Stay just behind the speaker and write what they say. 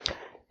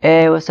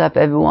Hey, what's up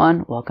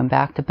everyone? Welcome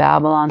back to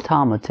Babylon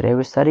Talmud. Today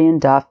we're studying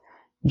Daf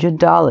Yud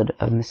Daled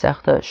of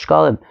Masechta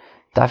Shkalim.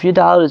 Daf Yud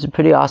Daled is a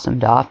pretty awesome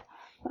daf.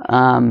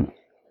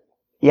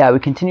 We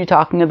continue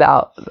talking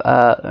about,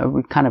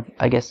 we kind of,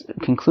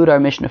 conclude our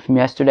Mishnah from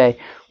yesterday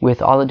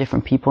with all the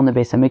different people in the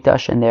Beis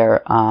HaMikdash and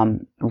their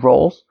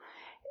roles.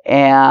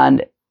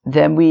 And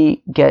then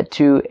we get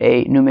to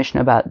a new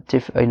Mishnah about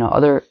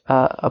other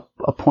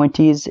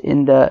appointees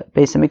in the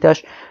Beis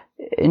HaMikdash.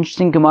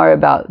 Interesting Gemara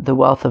about the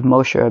wealth of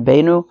Moshe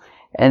Rabbeinu,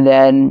 and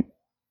then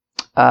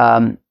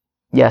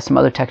some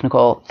other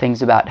technical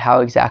things about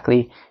how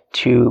exactly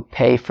to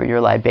pay for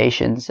your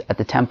libations at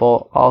the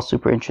temple. All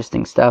super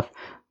interesting stuff.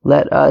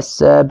 Let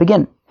us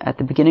begin at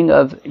the beginning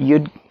of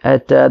Yud,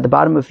 at the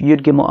bottom of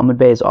Yud Gimel Amud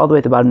Beis, all the way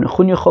at the bottom.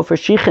 Nechunya Chofer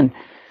Shichin.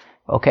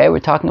 Okay, we're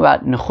talking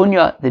about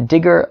Nechunya, the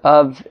digger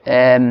of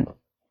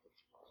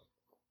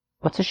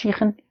what's a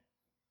shichin?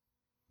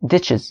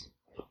 Ditches.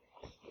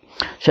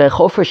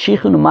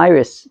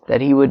 That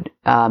he would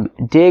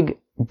dig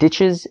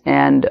ditches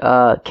and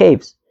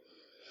caves.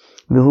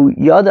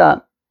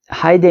 And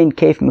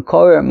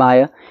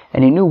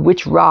he knew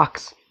which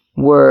rocks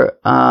were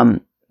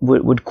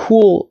would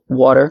cool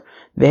water.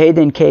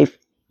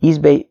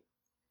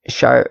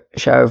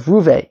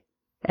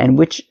 And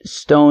which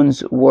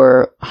stones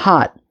were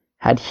hot,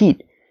 had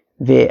heat.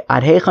 And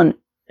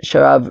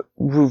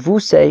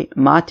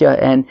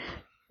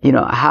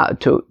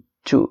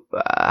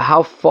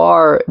how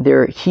far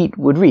their heat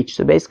would reach.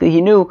 So basically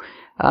he knew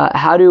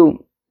how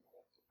to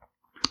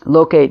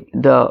locate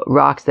the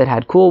rocks that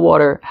had cool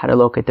water, how to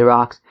locate the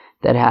rocks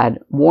that had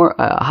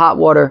hot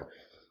water,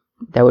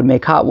 that would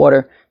make hot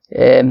water.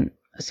 So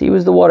he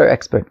was the water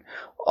expert.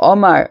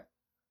 Omar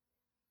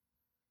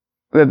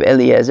Reb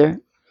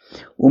Eliezer,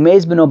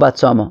 Umeiz beno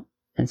batzama,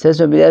 and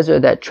says Reb Eliezer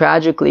that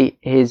tragically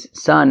his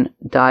son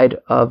died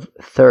of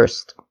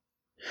thirst.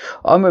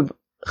 Omar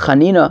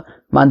Chanina,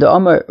 Manda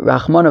Omer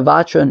Rachmana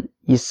Vatron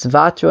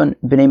Yisvatron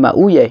Bnei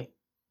Ma'uye.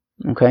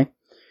 Okay,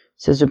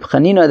 says Reb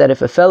Chanina that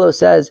if a fellow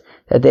says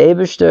that the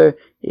Eibishter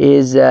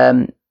is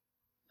a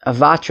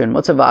Vatron,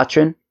 what's a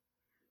Vatron?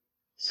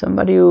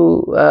 Somebody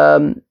who,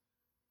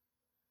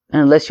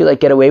 unless you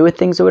get away with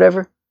things or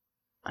whatever,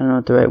 I don't know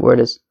what the right word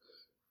is.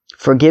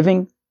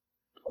 Forgiving,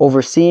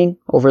 overseeing,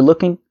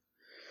 overlooking.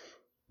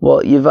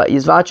 Well,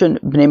 Yisvatron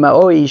Bnei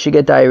Ma'uye, you should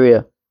get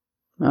diarrhea.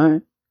 All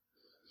right.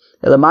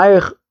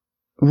 Elamayich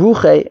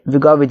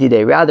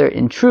Rather,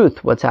 in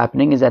truth, what's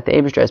happening is that the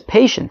Eibishter has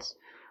patience.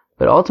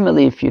 But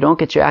ultimately, if you don't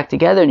get your act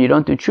together and you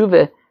don't do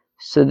tshuva,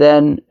 so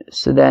then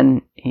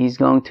he's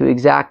going to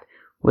exact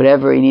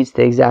whatever he needs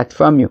to exact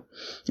from you.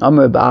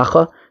 Amar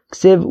Ba'acha,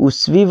 Ksiv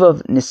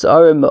usvivav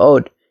nis'arim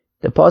me'od.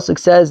 The pasuk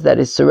says that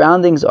his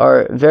surroundings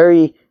are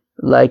very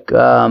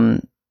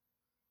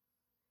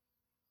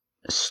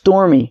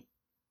stormy.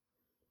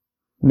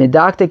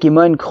 Medaktek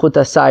iman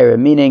kchutasayra,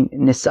 meaning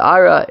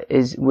nisara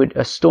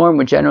a storm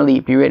would generally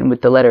be written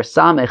with the letter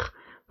samech,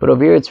 but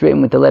over here it's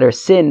written with the letter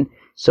sin.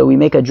 So we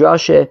make a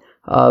drasha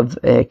of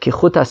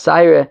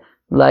kchutasayra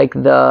like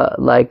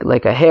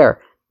a hair,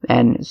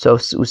 and so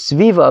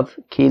usvivav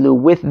kilu,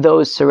 with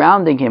those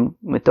surrounding him,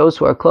 with those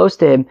who are close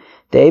to him,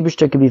 the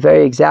Eibishter can be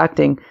very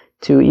exacting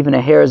to even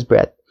a hair's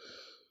breadth.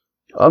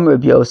 Omer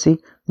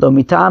Biosi lo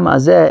mitam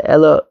azeh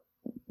elo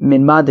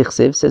Min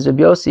Madichsiv, says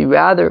Rabbi Yossi,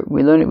 rather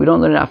we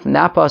don't learn it out from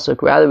that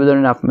pasuk, rather we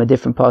learn it out from a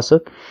different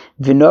pasuk.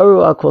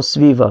 V'noru al kol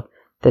sviva,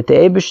 that the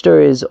Eibishter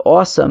is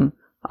awesome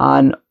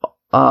on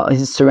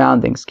his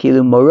surroundings.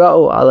 Kilu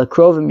mora'u ala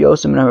krovim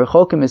yosem and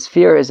harchokim, his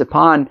fear is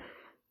upon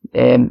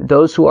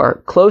those who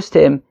are close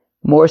to him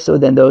more so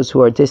than those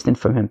who are distant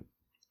from him.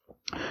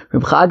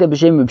 There was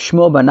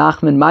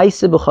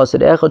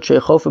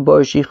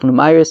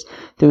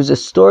a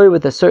story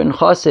with a certain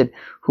chassid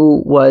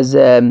who was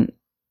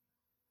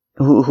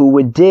who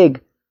would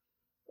dig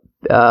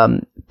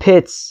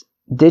pits,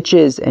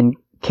 ditches, and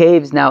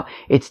caves. Now,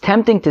 it's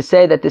tempting to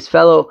say that this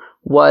fellow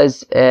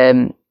was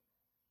Nechunya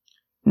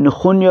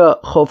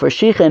Chofer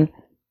Shichin,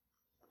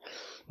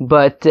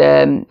 but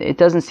it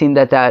doesn't seem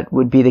that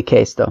would be the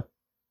case, though.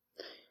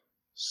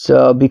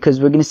 So, because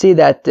we're going to see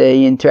that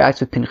he interacts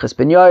with Pinchas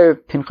ben Yair.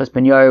 Pinchas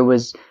ben Yair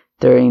was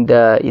during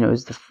around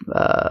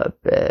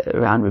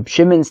Reb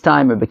Shimon's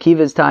time, Reb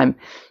Akiva's time,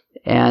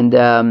 and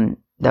that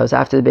was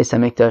after the Beis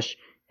HaMikdash.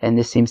 And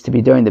this seems to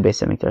be during the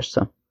Beis HaMikdash.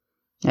 So,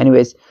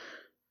 anyways,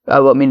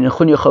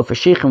 Nechunya Chofer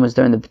Shichin was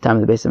during the time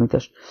of the Beis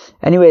HaMikdash.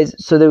 Anyways,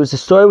 so there was a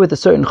story with a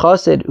certain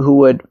chassid who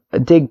would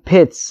dig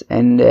pits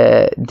and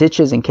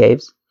ditches and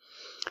caves,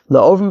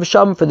 la'ovim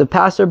v'shavim, for the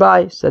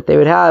passerby, so that they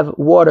would have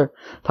water.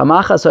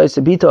 Pamachas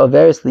ha'isabito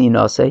averis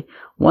li'inose.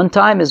 One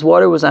time his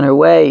water was on her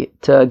way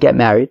to get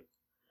married.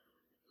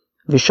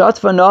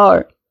 V'shatva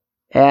nahar,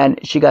 and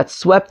she got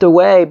swept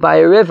away by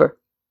a river,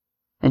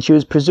 and she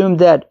was presumed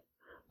dead.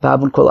 So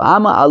everybody,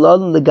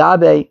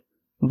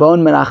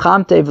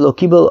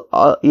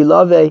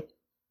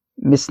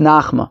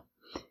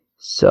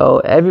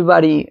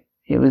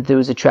 there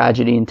was a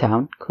tragedy in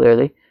town,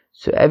 clearly.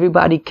 So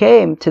everybody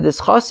came to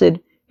this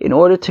chassid in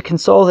order to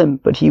console him,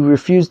 but he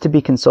refused to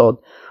be consoled.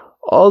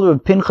 All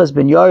Reb Pinchas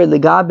ben Yair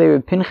legabe,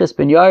 Reb Pinchas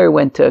ben Yair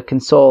went to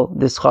console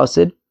this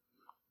chassid.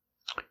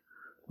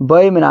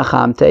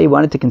 He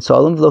wanted to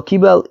console him,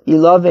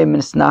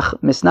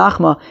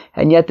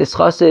 and yet this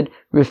chassid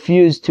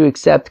refused to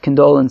accept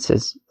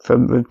condolences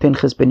from Reb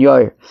Pinchas ben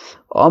Yair.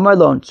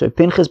 So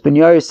Pinchas ben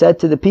Yair said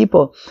to the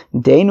people,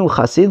 Deinu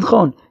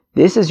chasidchon,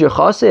 this is your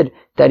chassid,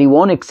 that he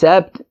won't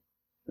accept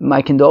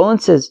my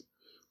condolences.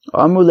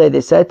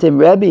 They said to him,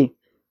 Rebbe,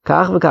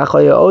 kach v'kach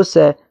haya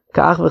oseh,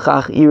 kach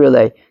v'kach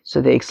irele. So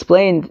they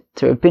explained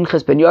to Reb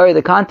Pinchas ben Yair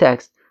the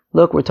context.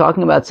 Look, we're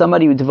talking about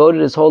somebody who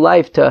devoted his whole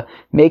life to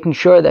making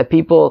sure that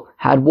people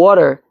had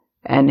water,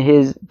 and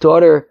his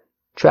daughter,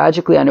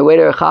 tragically on her way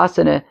to her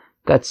chasana,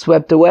 got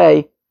swept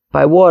away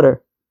by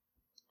water.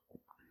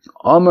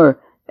 Omer,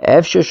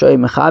 efshar shoy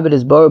mechabed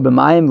his bor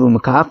b'mayim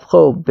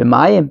v'mekafcho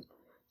b'mayim.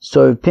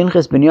 So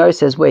Pinchas ben Yair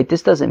says, wait,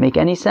 this doesn't make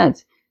any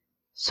sense.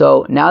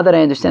 So now that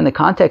I understand the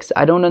context,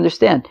 I don't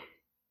understand.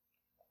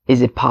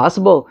 Is it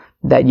possible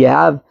that you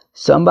have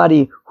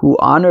somebody who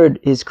honored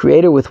his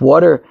creator with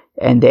water,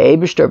 and the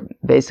Eibishter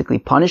basically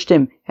punished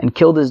him and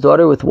killed his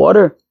daughter with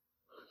water?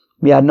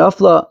 Miad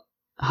nafla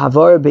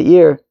havar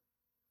be'ir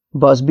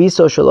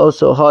basbiso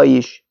shaloso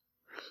ha'ish.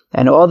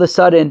 And all of a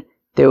sudden,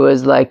 there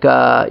was like,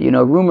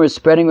 rumors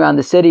spreading around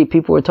the city.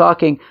 People were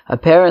talking.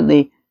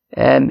 Apparently,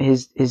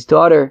 his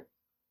daughter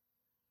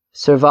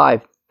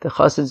survived. The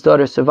chassid's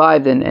daughter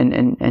survived,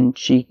 and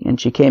she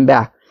came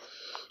back.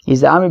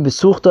 Izami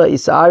besuchta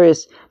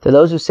isaris. To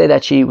those who say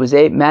that she was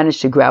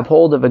managed to grab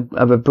hold of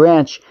a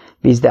branch.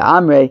 Viz the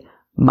amre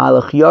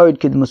malach yared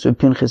kidmus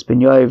Pinchas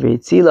ben Yair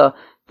veitzila.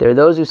 There are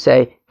those who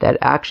say that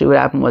actually what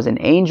happened was an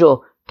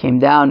angel came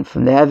down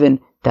from the heaven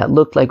that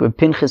looked like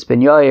Pinchas ben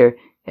Yair,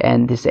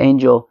 and this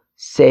angel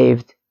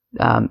saved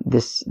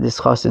this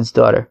chassid's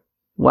daughter.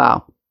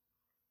 Wow,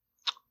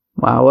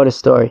 what a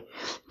story.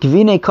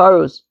 Gvine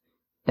karuz.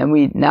 Then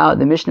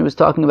the Mishnah was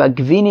talking about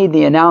Gvini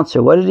the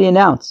announcer. What did he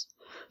announce?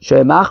 He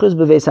would announce in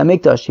the Beis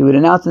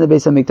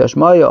Hamikdash.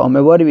 Maya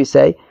Omer, what did he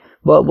say?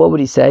 What would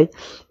he say?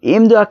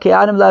 Imdu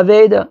ke'anim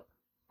laveda.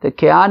 The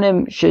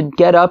ke'anim should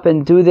get up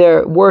and do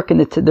their work in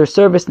their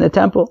service in the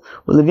temple.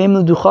 Ulevim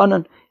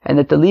l'duchanan, and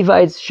that the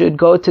Levites should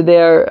go to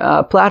their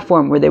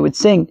platform where they would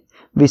sing.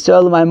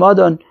 V'Yisrael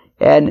l'maymadon,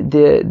 and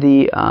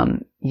the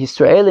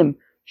Yisraelim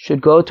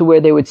should go to where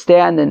they would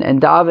stand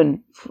and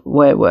daven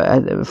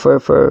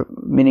for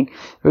meaning.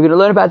 We're going to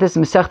learn about this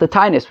in Masechta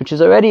Taanis, which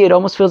is already, it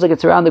almost feels like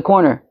it's around the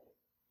corner,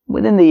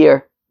 within the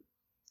year,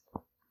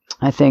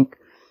 I think.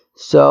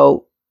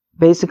 So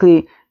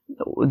basically,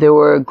 there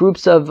were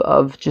groups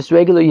of just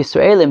regular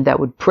Yisraelim that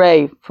would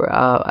pray for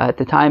at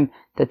the time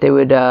that they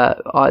would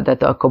that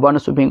the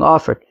korbanos were being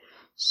offered.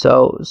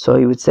 So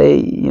he would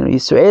say,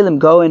 Yisraelim,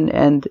 go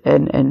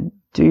and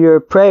do your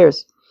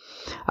prayers.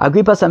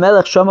 Agrippas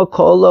HaMelech shomo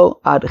kolo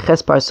ad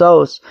ches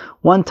parsos.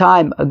 One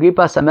time,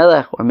 Agrippas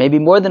HaMelech, or maybe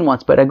more than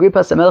once, but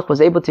Agrippas HaMelech was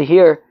able to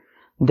hear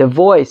the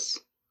voice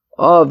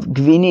of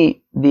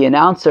Gvini, the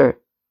announcer,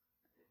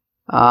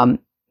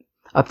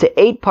 up to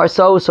 8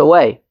 parsos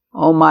away.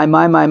 Oh my.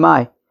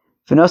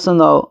 V'nosan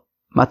lo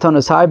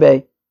matanos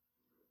harbe.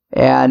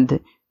 And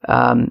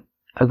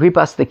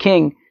Agrippas the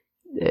king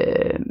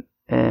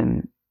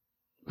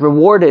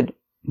rewarded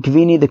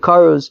Gvini the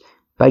karuz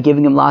by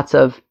giving him lots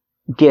of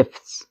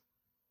gifts.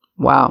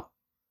 Wow.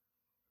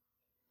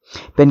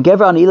 Ben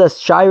Gever on Ilas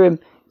Shairim.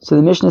 So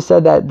the Mishnah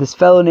said that this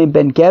fellow named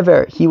Ben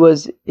Gever, he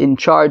was in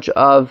charge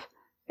of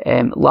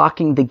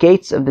locking the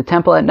gates of the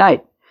temple at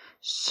night.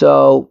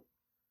 So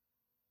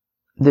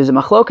there's a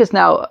machlokas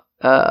now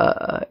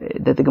that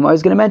the Gemara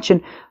is going to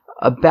mention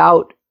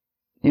about,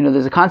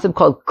 there's a concept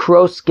called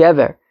Kros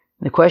Gever.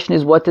 The question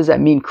is, what does that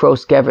mean,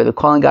 Kros Gever, the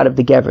calling out of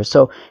the Gever?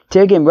 So,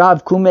 Tirgim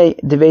Rav Kume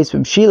Deves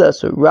Vibshila.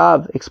 So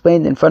Rav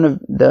explained in front of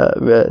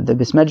the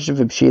Bismedrash of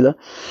Vibshila,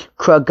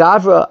 Kra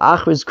Gavra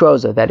Achriz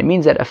Kroza, that it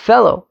means that a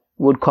fellow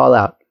would call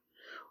out.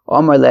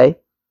 Omar Le.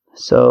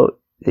 So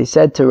they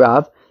said to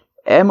Rav,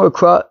 Emor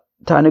Kra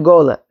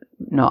Tarnagola.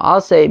 No,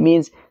 I'll say it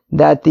means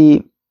that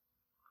the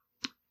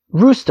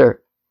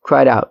rooster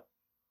cried out.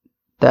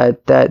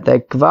 That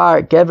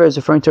Gvar Gever is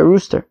referring to a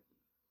rooster.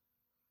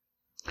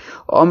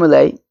 Omar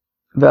Le.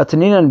 Ben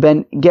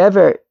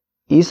Gever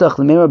Isach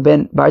Lemira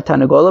ben Bar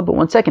Tanagola. But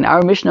one second,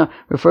 our Mishnah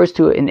refers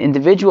to an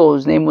individual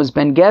whose name was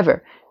Ben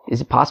Gever.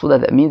 Is it possible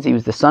that means he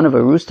was the son of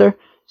a rooster?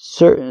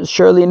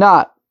 Surely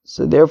not.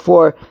 So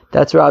therefore,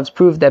 that's Rav's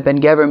proof that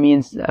Ben Gever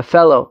means a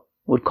fellow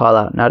would call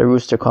out, not a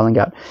rooster calling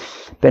out.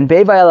 Ben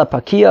Bevai ala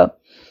Pakia.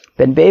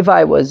 Ben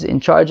Bevai was in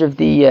charge of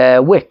the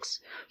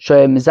wicks.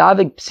 Shoy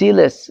Mizavik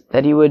Psilis,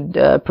 that he would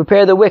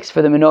prepare the wicks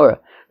for the menorah.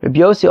 Rabbi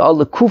Yossi al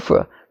the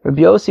Kufra.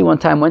 Rabbi Yossi one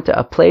time went to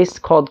a place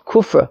called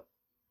Kufra.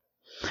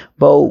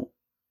 Bo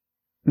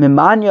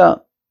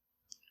Mimanya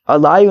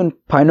Alayun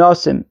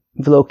Parnosim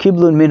V'lo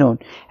Kiblun Minon.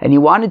 And he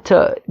wanted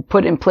to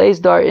put in place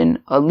Dar'in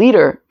a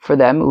leader for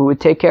them who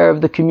would take care of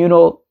the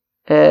communal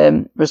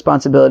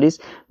responsibilities,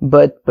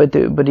 but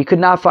he could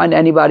not find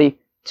anybody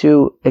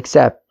to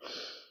accept.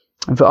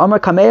 And for Omar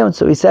Kameon,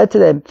 so he said to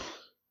them,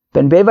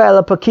 Ben Bevai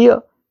ala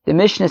Pakia, the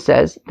Mishnah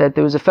says that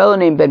there was a fellow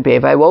named Ben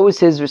Bevai. What was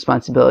his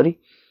responsibility?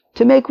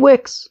 To make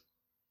wicks.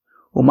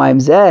 If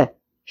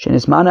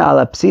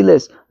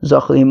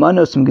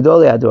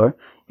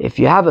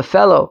you have a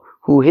fellow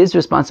who his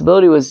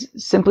responsibility was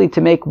simply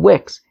to make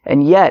wicks,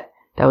 and yet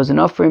that was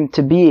enough for him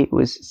to be, it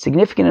was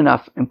significant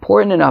enough,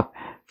 important enough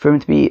for him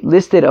to be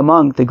listed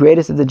among the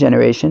greatest of the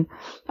generation.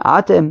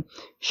 So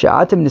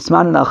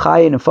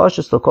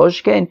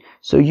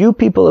you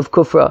people of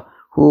Kufra,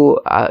 who,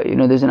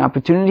 there's an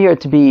opportunity here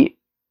to be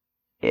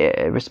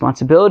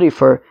responsibility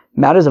for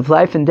matters of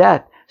life and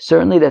death.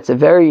 Certainly that's a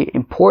very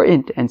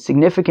important and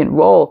significant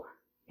role.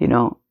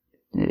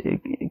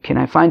 Can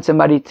I find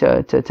somebody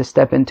to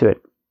step into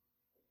it?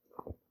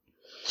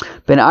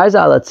 Ben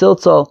Arza ala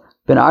Tziltzol.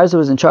 Ben Arza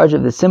was in charge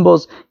of the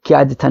symbols, ki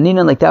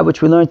adetanina, like that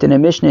which we learned in a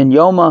Mishnah in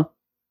Yoma.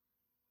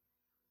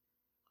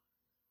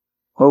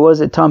 Or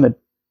was it Tamid?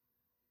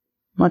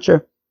 I'm not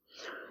sure.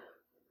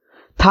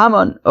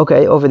 Taman,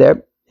 okay, over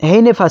there.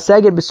 Heinif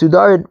haseged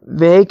besudarid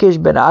vehekish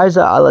Ben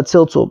Arza ala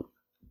Tziltzol.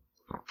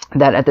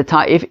 That at the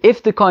time,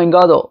 if the Kohen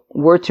Gadol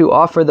were to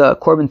offer the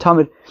Korban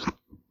Tamid,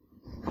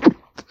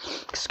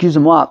 excuse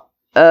me, what?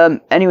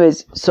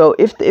 Anyways, so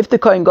if the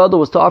Kohen Gadol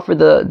was to offer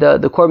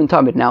the Korban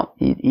Tamid, now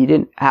he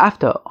didn't have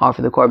to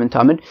offer the Korban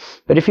Tamid,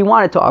 but if he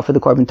wanted to offer the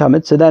Korban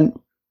Tamid, so then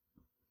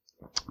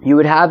you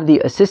would have the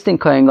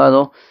assistant Kohen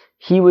Gadol.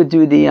 He would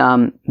do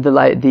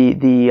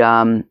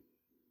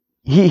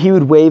he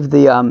would wave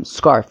the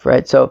scarf,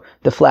 right? So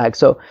the flag.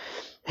 So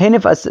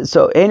if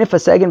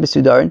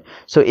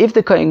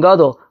the Kohen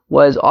Gadol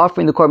was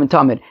offering the Korban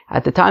Tamid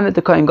at the time that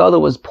the Kohen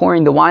Gadol was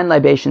pouring the wine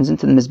libations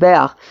into the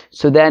Mizbeach,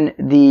 so then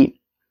the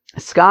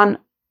Skan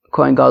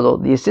Kohen Gadol,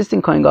 the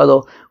assistant Kohen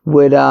Gadol,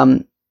 would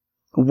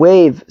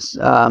wave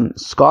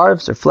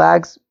scarves or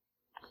flags.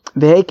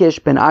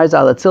 Vehekish Ben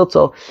Arza ala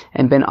Tziltzol,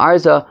 and Ben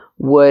Arza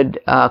would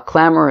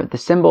clamor the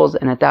cymbals,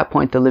 and at that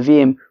point the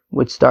Leviim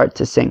would start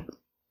to sing.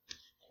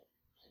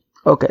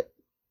 Okay.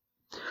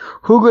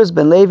 Hugras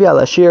ben Levi al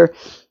Ashir.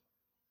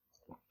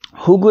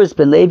 Hugras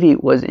ben Levi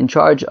was in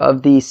charge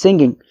of the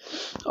singing.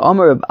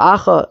 Omer Reb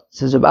Acha,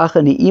 says Reb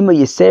Acha, Ni'ima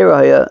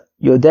Yisera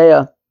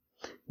Yodea,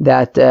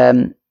 that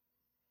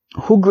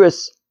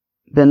Hugras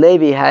ben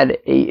Levi had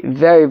a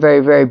very, very,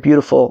 very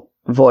beautiful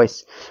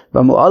voice. They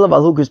said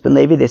about Hugras ben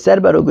Levi,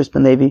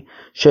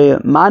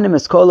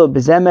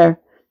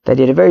 that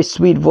he had a very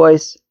sweet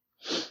voice,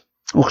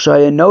 and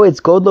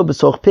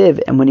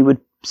when he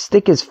would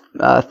stick his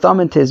thumb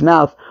into his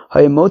mouth,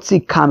 he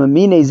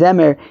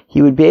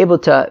would be able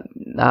to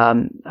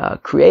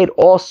create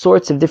all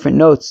sorts of different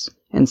notes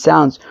and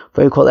sounds.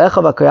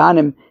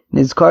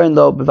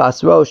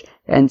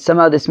 And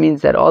somehow this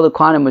means that all the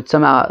Kohanim would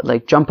somehow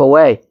like jump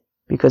away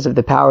because of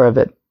the power of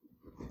it.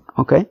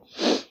 Okay.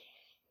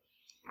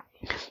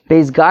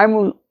 Beis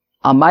Garmu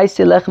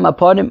Amaisi Lechem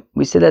Aponim.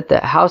 We said that the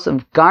house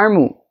of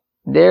Garmu,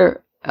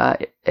 their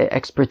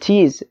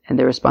expertise and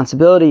their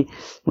responsibility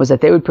was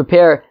that they would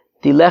prepare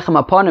the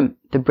Lechem Aponim,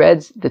 the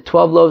breads, the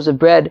 12 loaves of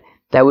bread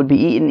that would be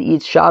eaten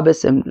each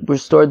Shabbos and were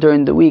stored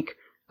during the week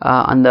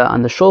on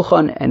the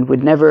shulchan and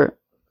would never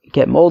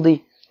get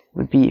moldy,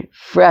 would be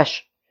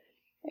fresh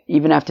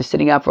even after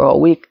sitting out for a whole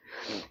week.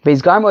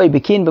 Beis Garmu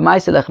Bikin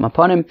B'Maaseh Lechem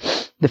Aponim.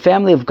 The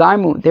family of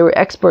Garmu, they were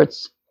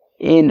experts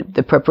in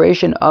the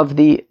preparation of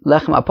the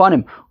Lechem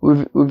Aponim,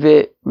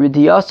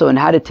 Ridiyaso, and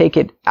how to take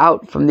it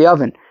out from the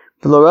oven.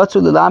 V'lo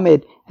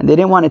Lilamed, and they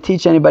didn't want to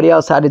teach anybody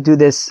else how to do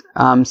this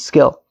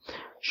skill.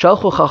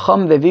 Shalchu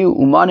Chacham Veviu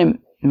Umanim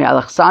Me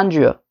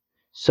Alexandria.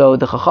 So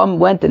the Chacham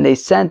went and they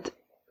sent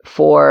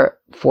for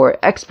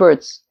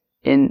experts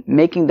in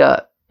making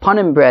the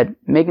panim bread,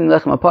 making the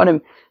Lechem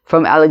Aponim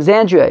from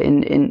Alexandria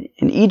in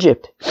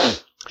Egypt.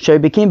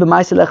 Became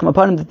b'maaseh lechem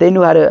aponim, that they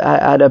knew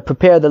how to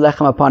prepare the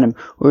lechem aponim.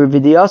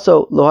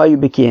 U'vidiyaso lo hayu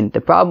bikin. The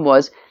problem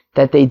was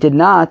that they did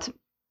not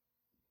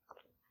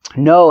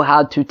know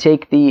how to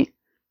take the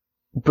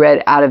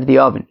bread out of the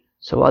oven.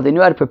 So while they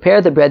knew how to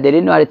prepare the bread, they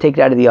didn't know how to take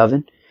it out of the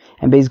oven.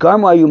 And Beis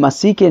Garmu hayu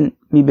masikin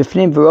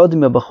mibifnim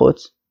v'rodim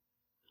mibachutz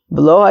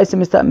v'lo ha'isa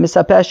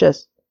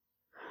misapeshes.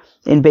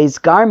 In Beis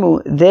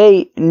Garmu,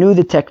 they knew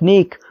the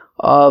technique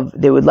of,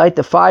 they would light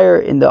the fire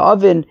in the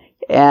oven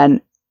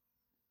and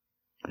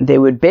they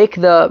would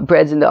bake the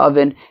breads in the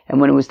oven,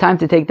 and when it was time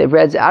to take the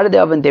breads out of the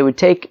oven, they would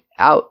take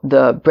out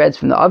the breads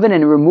from the oven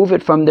and remove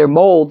it from their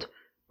mold,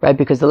 right?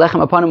 Because the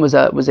lechem aponim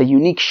was a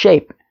unique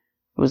shape.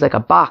 It was like a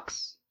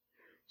box.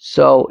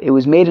 So it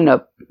was made in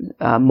a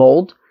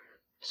mold.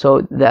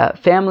 So the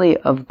family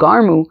of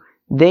Garmu,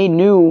 they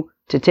knew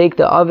to take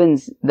the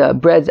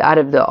breads out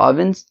of the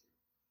ovens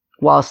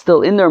while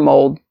still in their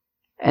mold,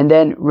 and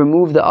then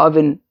remove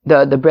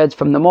the breads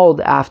from the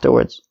mold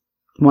afterwards,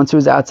 once it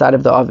was outside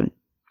of the oven.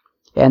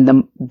 And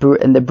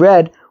the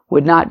bread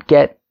would not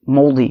get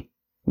moldy,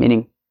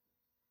 meaning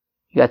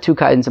you got two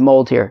kinds of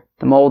mold here.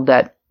 The mold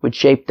that would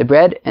shape the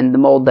bread and the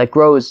mold that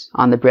grows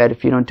on the bread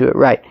if you don't do it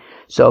right.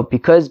 So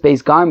because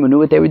Beis Garmu knew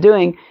what they were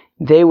doing,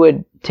 they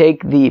would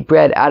take the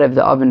bread out of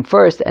the oven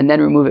first and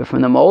then remove it from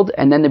the mold,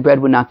 and then the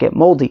bread would not get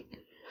moldy.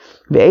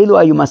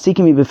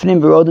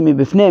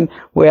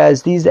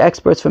 Whereas these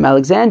experts from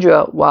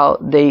Alexandria, while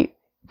they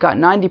got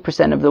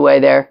 90% of the way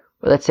there,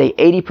 or let's say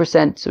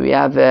 80%, so we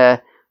have,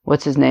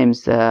 what's his name?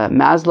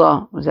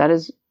 Maslow? Is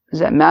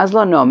that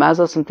Maslow? No,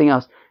 Maslow something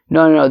else.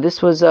 No,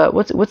 this was,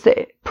 what's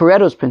the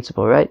Pareto's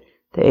principle, right?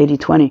 The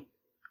 80-20.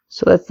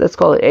 So let's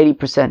call it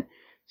 80%.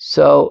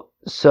 So,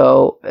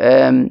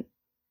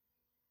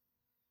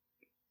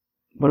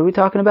 what are we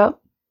talking about?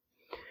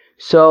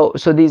 So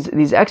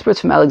these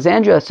experts from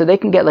Alexandria, so they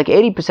can get like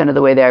 80% of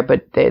the way there,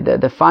 but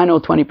the final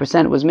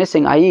 20% was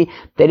missing, i.e.,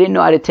 they didn't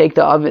know how to take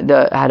how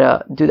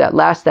to do that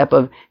last step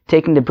of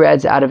taking the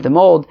breads out of the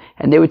mold,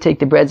 and they would take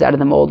the breads out of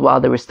the mold while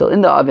they were still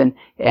in the oven,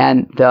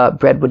 and the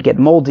bread would get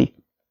moldy.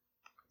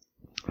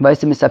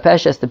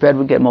 The bread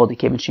would get moldy.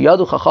 Once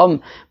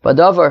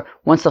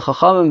the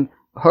Chachamim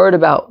heard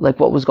about like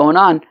what was going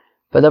on,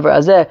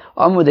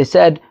 they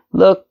said,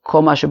 look,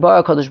 everything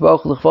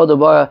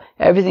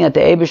that the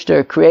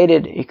Eibishter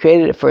created, he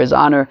created it for his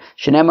honor.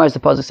 Shenemar, as the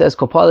pasuk says,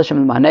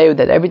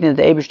 that everything that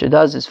the Eibishter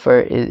does is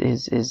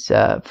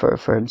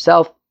for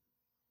himself,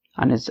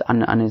 on his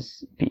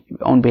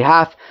own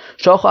behalf.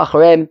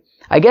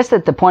 I guess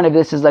that the point of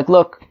this is like,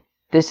 look,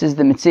 this is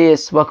the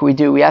Metzias. What can we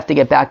do? We have to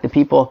get back the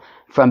people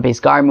from Beis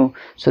Garmu.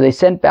 So they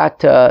sent back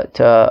to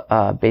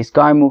Beis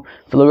Garmu.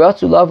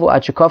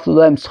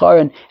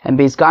 And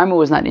Beis Garmu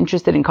was not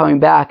interested in coming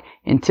back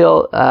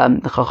until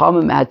the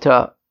Chachamim had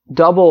to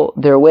double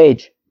their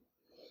wage.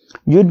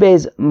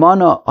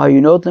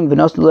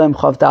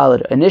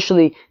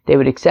 Initially, they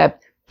would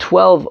accept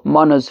 12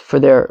 manas for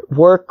their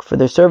work, for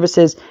their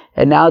services,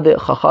 and now the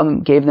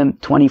Chachamim gave them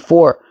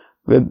 24.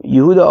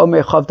 Yehuda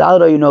Omer Chav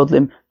Daled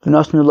Ayunotlim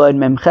V'nosnu Loed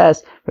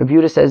Memches. Rabbi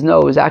Yehuda says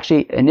no, it was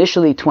actually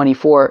initially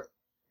 24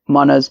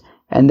 manas,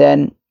 and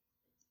then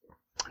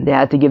they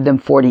had to give them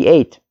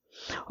 48.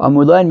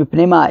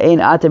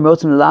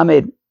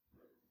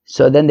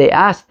 So then they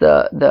asked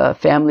the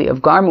family of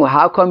Garmu,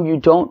 how come you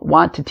don't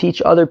want to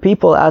teach other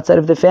people outside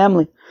of the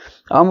family?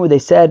 They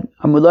said,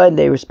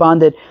 they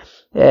responded,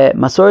 we have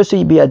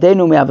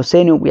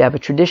a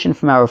tradition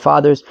from our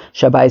fathers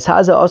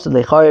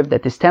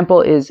that this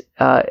temple is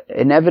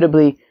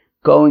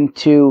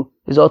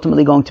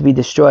ultimately going to be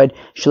destroyed.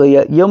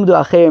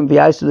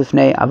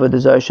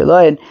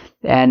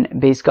 And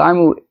Beis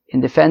Garmu, in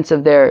defense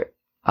of their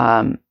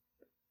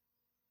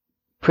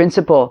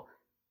principle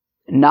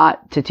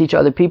not to teach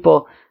other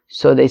people,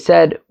 so they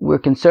said, we're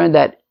concerned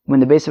that when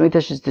the Beis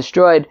Hamikdash is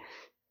destroyed,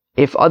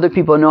 if other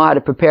people know how to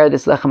prepare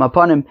this lechem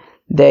aponim,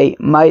 they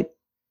might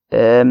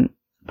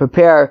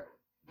prepare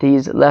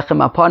these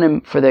lechem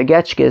aponim for their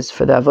getchkes,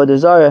 for the avodah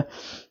zarah,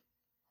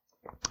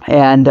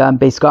 and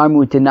Beis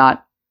Garmu did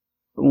not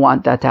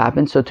want that to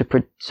happen. So to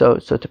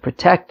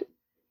protect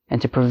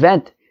and to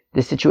prevent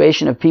the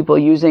situation of people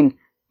using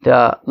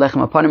the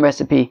lechem aponim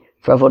recipe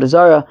for avodah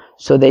zarah,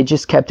 so they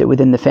just kept it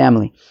within the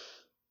family.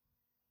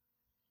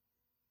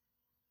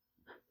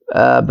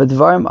 But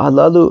dvarim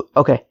halalu,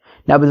 okay.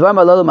 Now, b'dvarim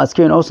halalu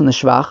maskirin also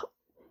neshvach.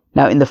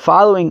 Now, in the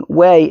following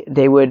way,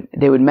 they would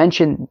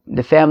mention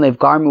the family of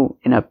Garmu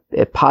in a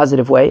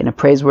positive way, in a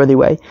praiseworthy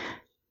way.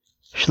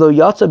 Shlo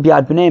yatsa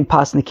biad b'neim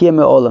pas nikia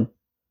me'olam.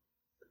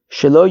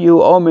 Shlo yu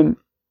omim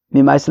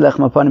mi'maisel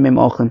lechem aponim im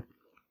ochlim.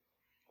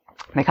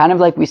 Kind of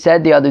like we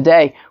said the other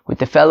day with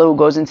the fellow who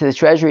goes into the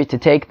treasury to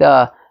take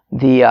the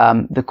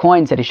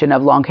coins, that he shouldn't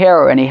have long hair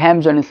or any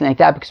hems or anything like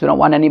that, because we don't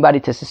want anybody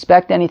to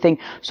suspect anything.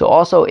 So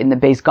also in the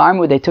Beis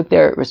Garmu, they took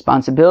their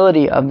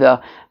responsibility of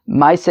the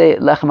Maaseh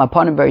Lechem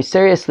Aponim very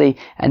seriously,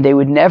 and they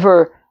would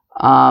never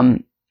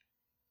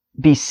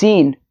be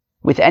seen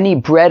with any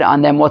bread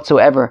on them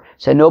whatsoever.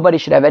 So nobody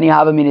should have any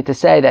havamina to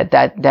say that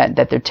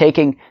they're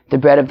taking the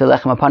bread of the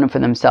Lechem Aponim for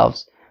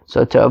themselves.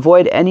 So to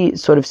avoid any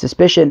sort of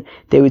suspicion,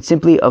 they would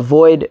simply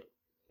avoid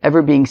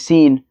ever being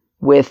seen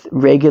with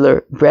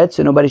regular bread,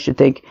 so nobody should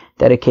think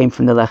that it came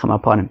from the Lechem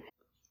Aponim.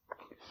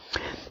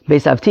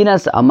 Beis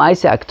Avtinas al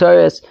Maaseh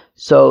Aktoros.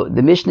 So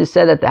the Mishnah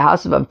said that the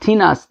house of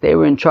Avtinas, they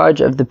were in charge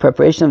of the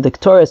preparation of the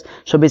Ktoros.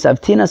 So Beis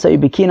Avtinas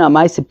ayubikina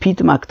Maaseh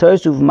pitum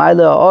Aktoros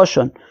uv'mayla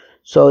ha'oshon.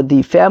 So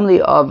the family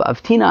of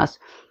Avtinas,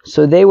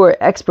 so they were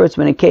experts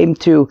when it came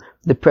to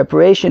the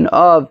preparation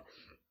of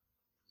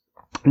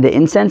the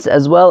incense,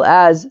 as well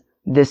as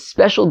this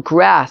special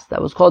grass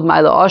that was called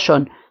Mayla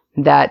Oshon,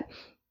 that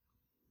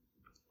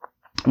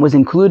was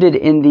included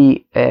in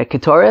the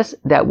Ketores,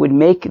 that would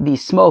make the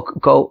smoke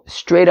go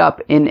straight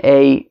up in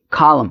a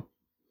column.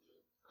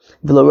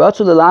 And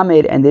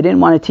they didn't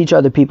want to teach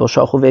other people.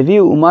 So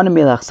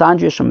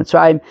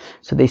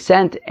they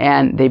sent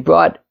and they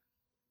brought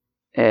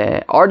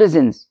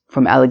artisans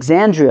from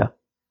Alexandria.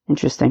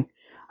 Interesting.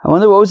 I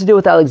wonder what was the deal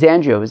with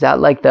Alexandria. Was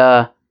that like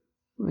the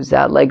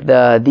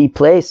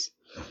place?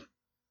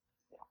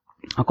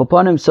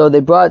 So they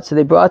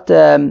brought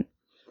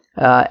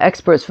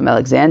experts from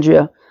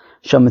Alexandria,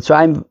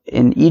 Mitzrayim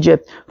in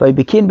Egypt,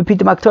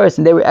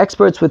 and they were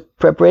experts with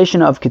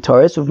preparation of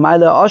Ketores.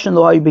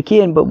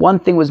 But one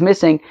thing was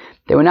missing.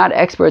 They were not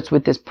experts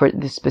with this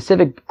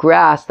specific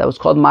grass that was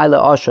called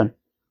Mayla Oshon.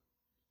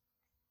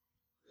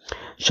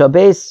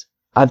 Shabes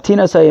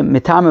Avtinas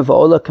mitamer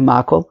va'ola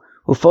kemakol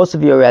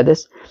ufosav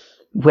yoredis.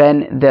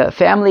 When the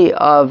family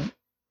of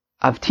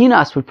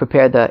Avtinas would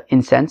prepare the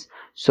incense,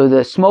 so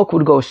the smoke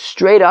would go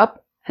straight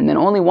up, and then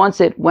only once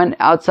it went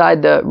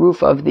outside the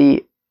roof of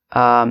the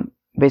Beis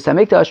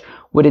Hamikdash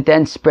would it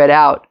then spread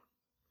out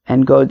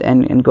and go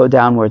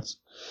downwards.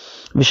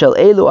 V'shel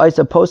elu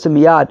aisa posa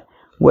miyad,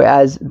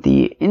 whereas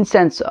the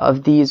incense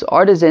of these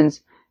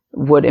artisans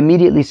would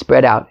immediately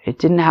spread out. It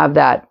didn't have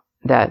that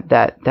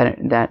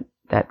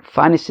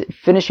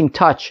finishing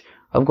touch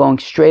of going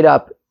straight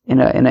up in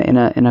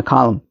a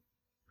column.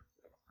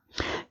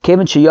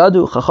 Kevin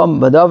Shiyadu Chacham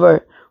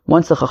Badavar.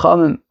 Once the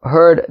Chachamim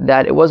heard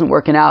that it wasn't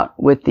working out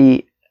with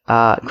the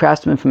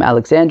craftsmen from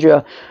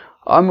Alexandria,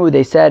 Amru,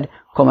 they said,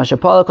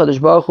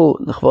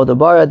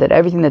 that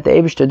everything that the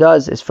Eibishter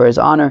does is for his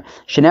honor.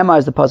 Shenemar,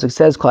 as the pasuk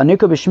says,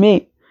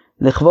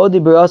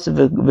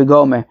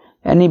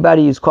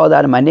 anybody who's called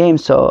out in my name,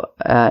 so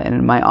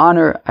in my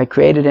honor I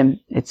created him,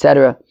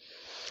 etc.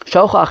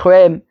 So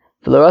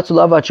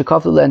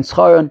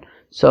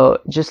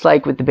just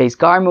like with the Beis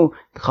Garmu,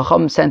 the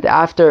Chacham sent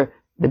after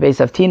the Beis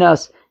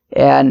Avtinas,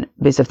 and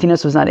Beis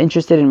Avtinas was not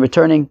interested in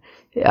returning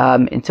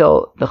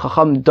until the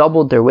Chacham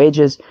doubled their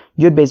wages.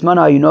 Yud Beis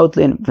Mana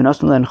Ayunotlin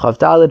V'Nosnlen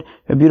Chavdalid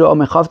Rebuta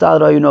Omer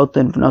Chavdalid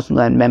Ayunotlin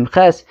V'Nosnlen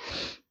Memches.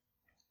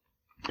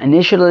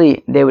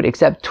 Initially, they would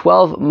accept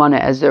 12 mana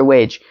as their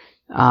wage,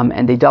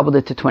 and they doubled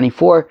it to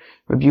 24.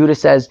 Rebuta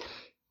says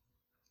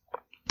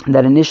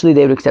that initially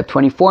they would accept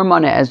 24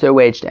 mana as their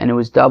wage, and it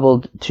was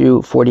doubled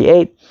to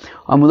 48.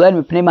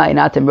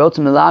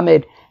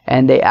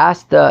 And they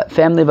asked the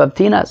family of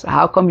Avtinas,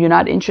 how come you're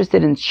not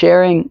interested in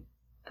sharing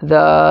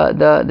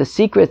the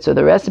secrets or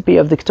the recipe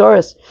of the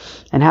Ketores,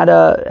 and how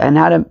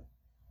to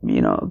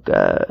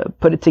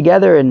put it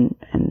together and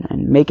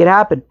make it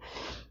happen?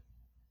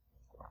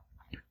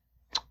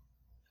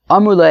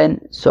 Amrulain,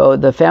 so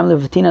the family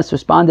of Avtinas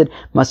responded,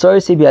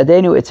 Masorisi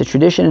bi'adenu, it's a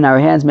tradition in our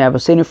hands,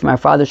 me'avosenu, from our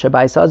father,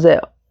 Shabai Sazeh,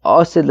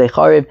 Osid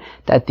lechariv,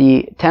 that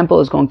the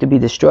temple is going to be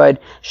destroyed,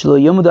 so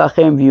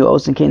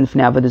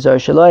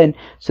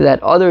that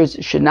others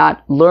should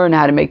not learn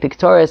how to make the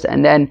Ketores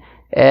and then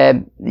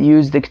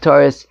use the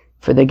Ketores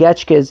for the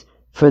Getchkes,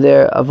 for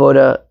their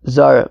Avodah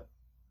Zarah.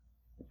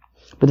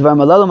 But in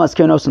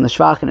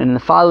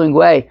the following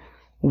way,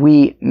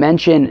 we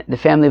mention the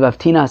family of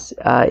Avtinas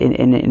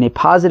in a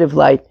positive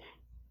light,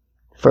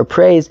 for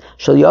praise,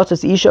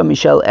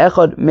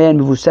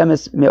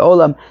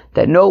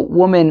 that no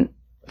woman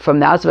from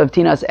the house of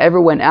Avtinas ever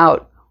went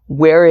out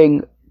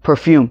wearing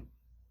perfume.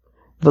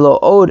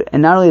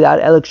 And not only that,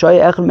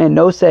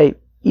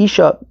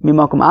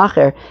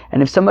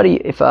 and if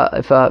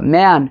a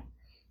man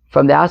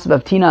from the house of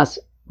Avtinas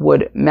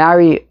would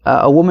marry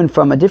a woman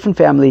from a different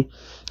family,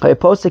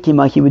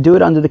 he would do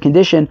it under the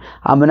condition,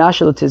 under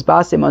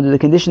the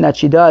condition that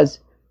she does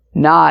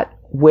not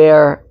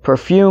wear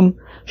perfume.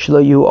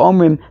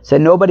 Said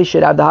nobody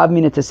should have the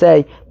havmina to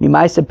say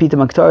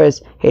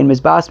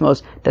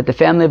that the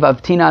family of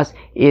Avtinas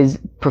is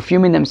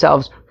perfuming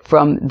themselves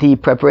from the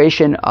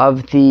preparation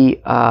of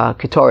the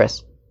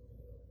Ketores.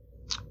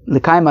 As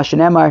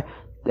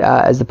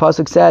the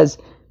pasuk says,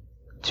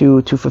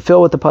 to fulfill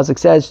what the pasuk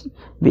says,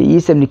 we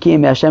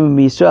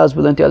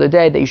learned the other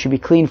day that you should be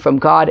clean from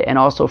God and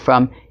also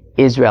from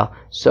Israel.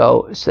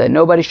 So that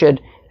nobody should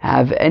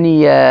have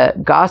any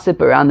gossip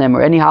around them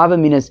or any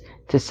havaminas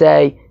to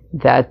say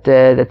that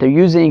they're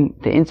using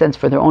the incense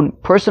for their own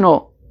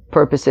personal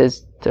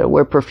purposes to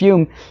wear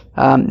perfume.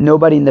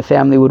 Nobody in the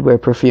family would wear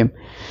perfume.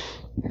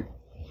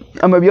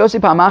 Says Rabbi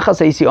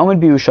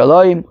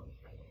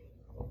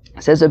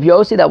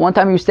Yossi that one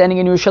time he was standing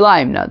in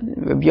Yerushalayim. Now,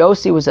 Rabbi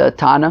Yossi was a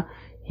Tana.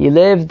 He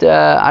lived,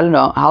 I don't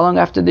know, how long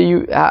after the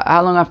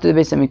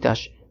Beis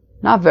Hamikdash?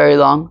 Not very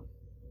long.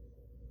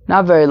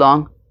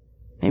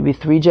 Maybe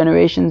 4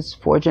 generations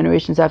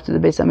after the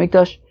Beis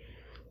Hamikdash.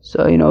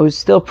 So, it was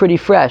still pretty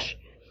fresh.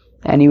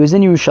 And he was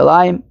in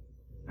Yerushalayim.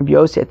 Rabbi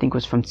Yossi, I think,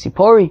 was from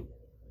Tzipori.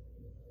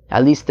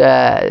 At least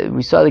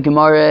we saw the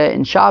Gemara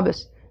in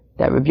Shabbos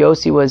that Rabbi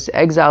Yossi was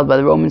exiled by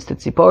the Romans to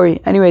Tzipori.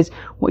 Anyways,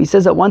 he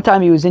says that one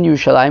time he was in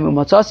Yerushalayim,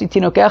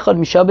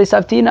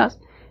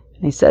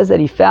 and he says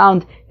that he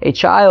found a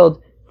child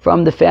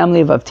from the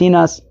family of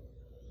Avtinas.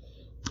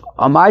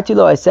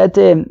 Amartilo, I said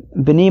to him,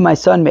 Beni, my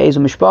son,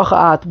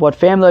 what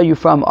family are you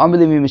from?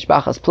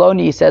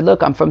 He said,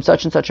 look, I'm from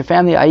such and such a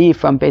family, i.e.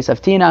 from Beis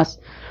Avtinas.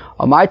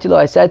 Amartilo,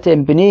 I said to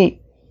him, Beni,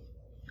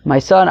 my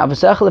son,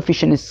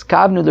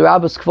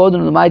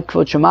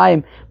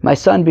 my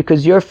son,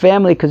 because your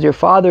family, because your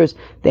fathers,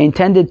 they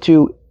intended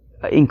to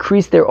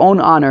increase their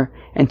own honor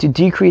and to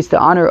decrease the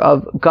honor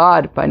of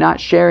God by not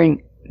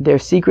sharing their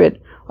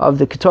secret of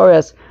the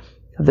Ketores,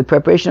 of the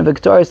preparation of the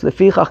Ketores.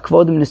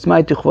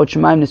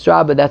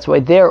 That's why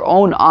their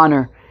own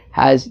honor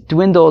has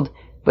dwindled,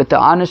 but the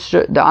honor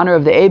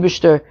of the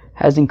Eibishter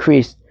has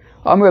increased.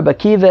 Amr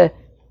Bakiva,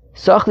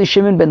 Sachli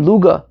Shimon ben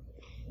Luga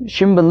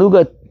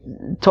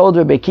told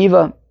Rabbi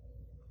Akiva,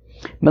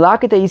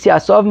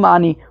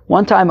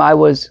 one time I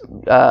was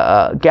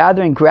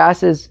gathering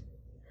grasses,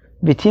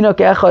 me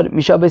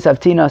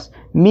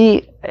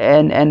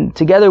and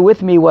together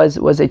with me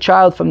was a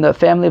child from the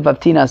family of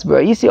Avtinas.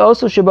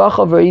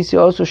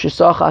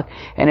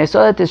 And I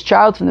saw that this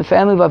child from the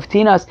family of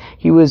Avtinas,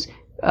 he was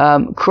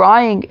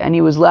crying and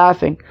he was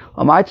laughing.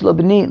 I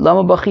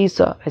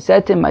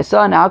said to him, my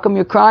son, how come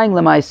you're crying,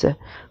 Lamaisa?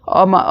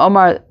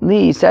 Omar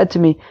Li, he said to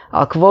me,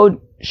 Al Kvod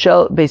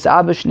Shel Beis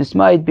Abash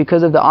Nismaid,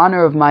 because of the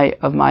honor of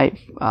my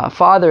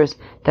fathers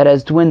that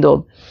has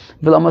dwindled.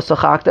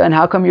 And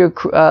how come you're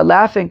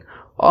laughing?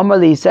 Omar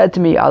Li, he said to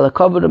me, Al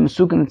Kavod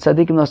Masukin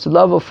Tzadikim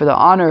Lasulavu, for the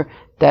honor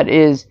that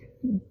is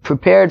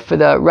prepared for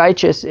the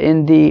righteous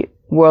in the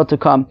world to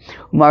come.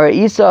 Umar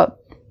Isa,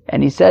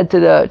 and he said to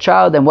the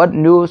child, and what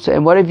news,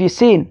 and what have you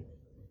seen?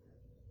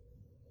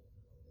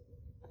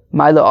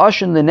 Maila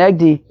Oshin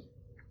Lenegdi,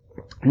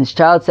 and this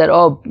child said,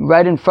 oh,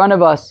 right in front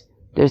of us,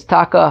 there's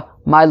taka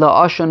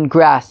Maila Oshin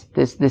grass,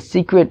 this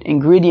secret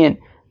ingredient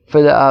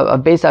for the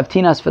Beis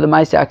Avtinas for the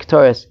Maaseh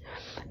HaKetoros.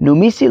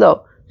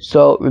 Numisilo.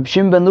 So Reb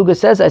Shimon ben Luga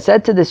says, I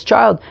said to this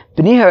child,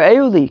 B'ni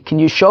Har'euli, can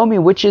you show me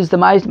which is the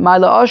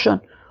Maila Oshin?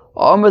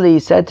 Omrli, he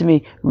said to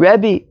me,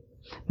 Rebbe,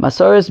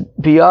 Masoris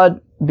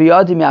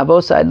Biyadi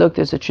Me'avosa, look,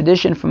 there's a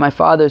tradition from my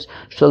fathers,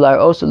 Sholar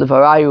Osu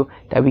Levarayu,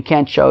 that we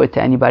can't show it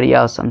to anybody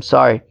else. I'm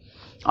sorry.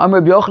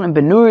 Amr Reb Yochanan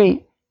ben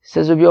Nuri,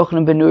 says Reb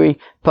Yochanan ben Nuri,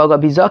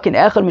 Pagabizakin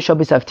Echad Mishal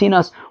Beis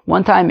Avtinas.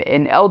 One time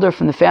an elder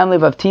from the family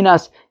of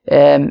Avtinas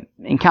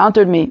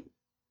encountered me.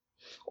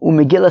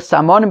 Umegila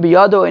Samonim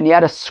Biyado, and he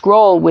had a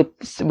scroll with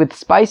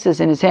spices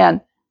in his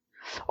hand.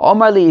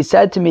 Omarli, he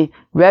said to me,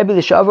 Rebbe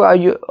L'Shavar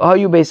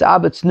Hayu Beis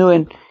Abatz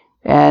Nuin,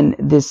 and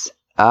this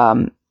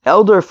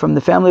elder from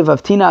the family of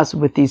Avtinas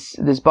with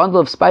this bundle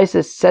of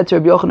spices said to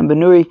Reb Yochanan ben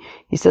Nuri,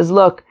 he says,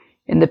 look,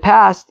 in the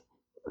past,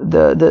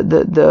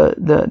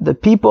 the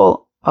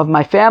people of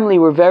my family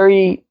were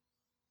very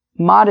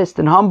modest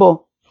and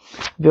humble.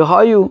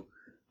 V'hayu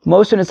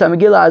Moshe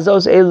Nesamegila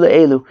Azos Elu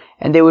Elu,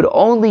 and they would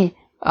only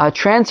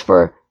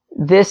transfer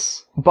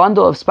this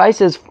bundle of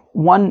spices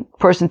one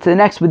person to the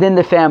next within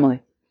the family.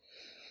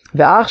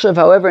 Ve'achshav,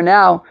 however,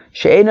 now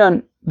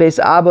she'enon beis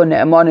abo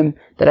ne'emonim,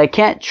 that I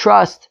can't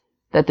trust,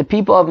 that the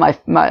people of my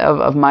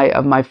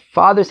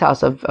father's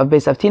house of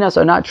Beis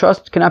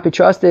Avtinas cannot be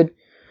trusted.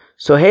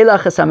 So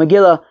heilach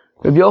hasamegila,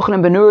 Rabbi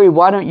Yochanan ben Nuri,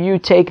 why don't you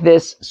take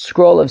this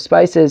scroll of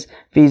spices,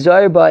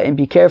 v'zayirba, and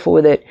be careful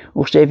with it.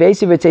 Now Rabbi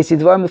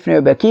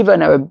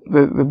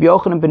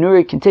Yochanan ben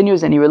Nuri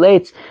continues and he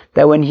relates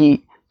that when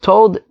he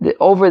told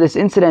over this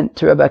incident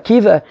to Rabbi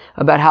Akiva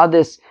about how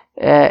this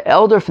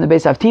elder from the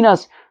Beis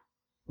Avtinas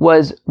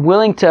was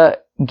willing to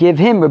give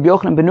him, Rabbi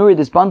Yochanan ben Nuri,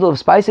 this bundle of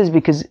spices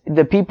because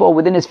the people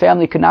within his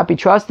family could not be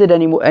trusted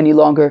any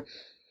longer.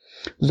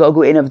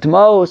 Zogu ein of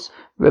dmos,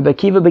 Rabbi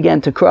Akiva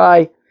began to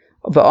cry.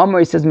 He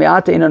says,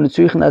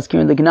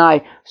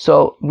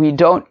 so we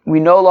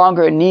no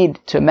longer need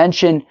to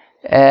mention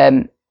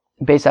Beis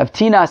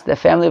Avtinas, the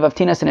family of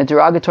Avtinas, in a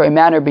derogatory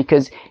manner,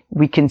 because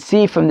we can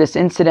see from this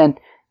incident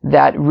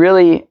that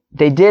really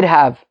they did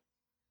have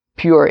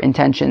pure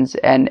intentions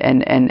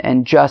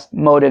and just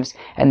motives,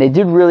 and they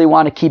did really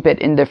want to keep it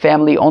in their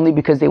family only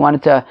because they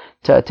wanted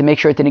to make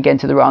sure it didn't get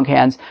into the wrong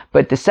hands.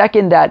 But the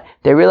second that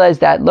they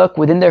realized that, look,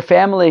 within their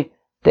family,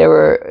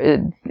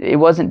 it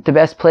wasn't the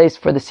best place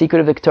for the secret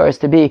of the Ketores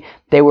to be,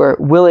 they were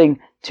willing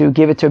to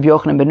give it to Rabbi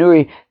Yochanan ben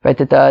Nuri, right?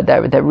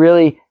 That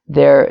really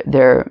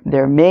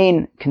their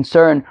main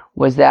concern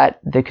was that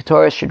the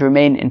Ketores should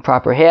remain in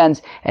proper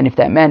hands, and if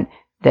that meant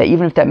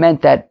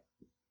that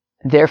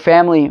their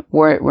family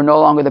were no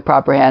longer the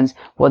proper hands,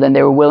 well, then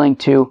they were willing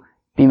to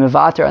be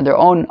mevater on their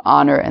own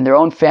honor and their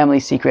own family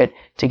secret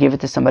to give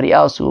it to somebody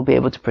else who will be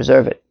able to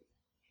preserve it.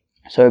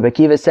 So Rabbi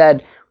Akiva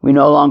said, we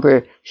no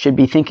longer should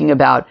be thinking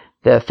about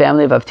the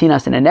family of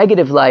Avtinas in a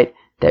negative light,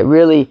 that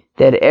really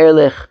they had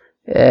ehrlich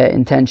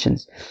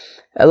intentions.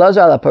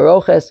 Elazar ala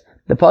paroches,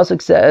 the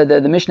pasuk said,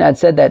 the Mishnah had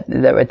said that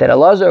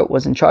Elazar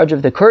was in charge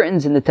of the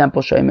curtains in the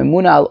temple.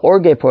 Shememuna al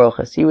orge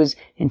paroches, he was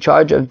in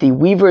charge of the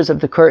weavers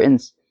of the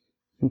curtains.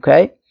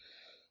 Okay,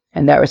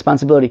 and that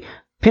responsibility.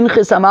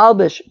 Pinchas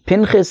amalbish,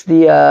 Pinchas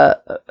the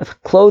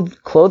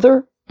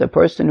clother, the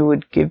person who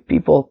would give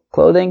people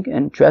clothing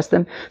and dress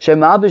them.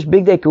 Shemalbish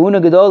bigdei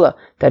kahuna gedola,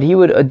 that he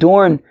would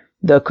adorn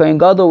the Kohen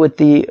Gadol with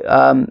the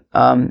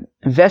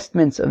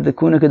vestments of the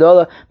Kuna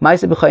Gedola.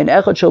 Ma'aseh b'chayin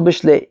echad shel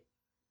le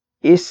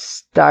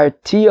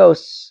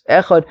istartios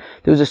echad.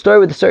 There was a story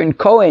with a certain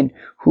Kohen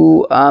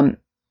who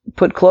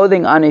put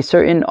clothing on a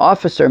certain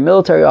officer,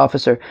 military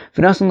officer.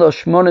 V'nasan lo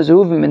shmona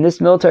zehuvim, and this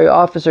military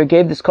officer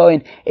gave this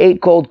Kohen 8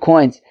 gold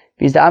coins.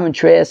 Those who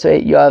say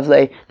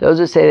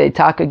that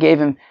Itaka gave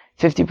him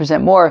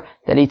 50% more,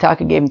 that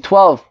Itaka gave him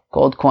 12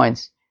 gold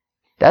coins.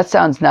 That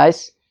sounds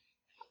nice.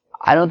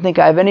 I don't think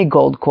I have any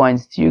gold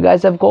coins. Do you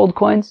guys have gold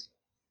coins?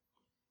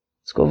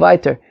 Let's go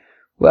weiter.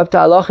 We're up to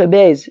Halacha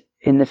Beis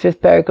in the 5th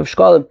parak of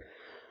Shkolim.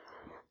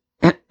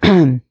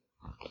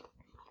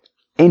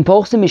 In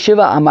Pochsim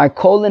Yeshiva Amar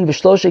Kolin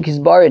V'Shlosha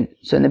Kizbarin.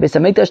 So in the Beis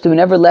Hamikdash there were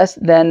never less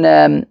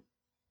than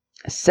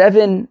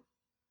 7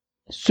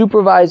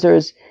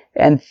 supervisors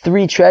and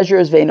 3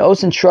 treasurers. Ve'in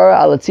Osin Shora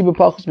Al Tzibur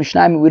Pachos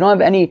Mishnayim. We don't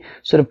have any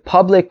sort of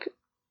public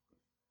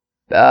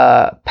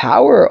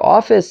power or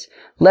office,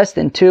 less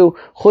than 2.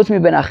 Chutz mi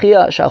ben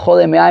Achia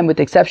shachol emayim, with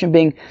the exception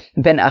being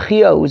ben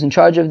Achia, who was in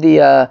charge of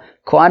the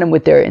Kohanim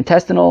with their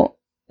intestinal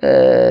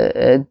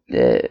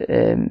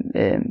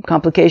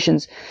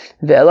complications.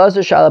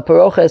 Ve'elazar shala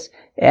paroches,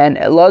 and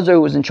Elazar,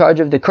 who was in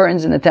charge of the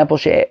curtains in the temple,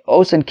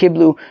 she'osan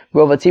kiblu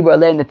rov hatzibur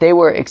alein, that they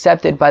were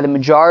accepted by the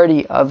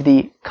majority of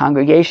the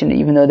congregation,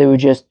 even though they were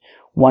just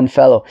one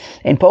fellow.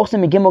 In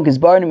Pochsim Megimel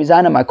Gizbarim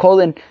Mizana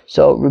Makolin.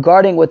 So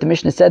regarding what the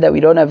Mishnah said, that we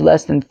don't have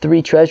less than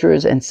 3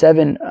 treasurers and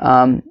 7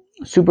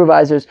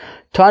 supervisors,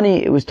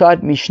 Tani, it was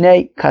taught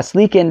Mishnei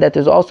Kaslikin, that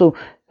there's also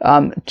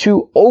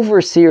 2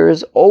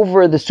 overseers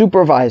over the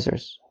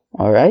supervisors.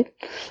 All right.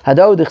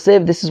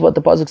 This is what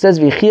the pasuk says: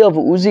 V'chiel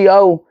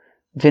v'Uziyahu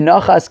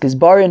v'Nachas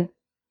Gizbarin.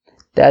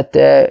 That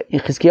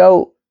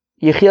Yechiel,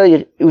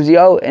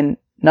 Uziyahu, and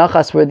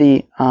Nachas were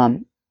the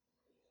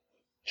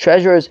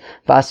treasurers.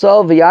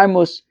 V'Asal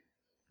v'Yarmus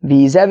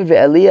v'Yizev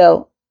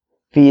v'Eliel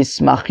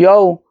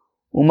v'Yismachyo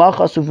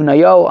u'Machas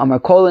u'Vnayo Amar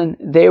Kolin.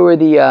 They were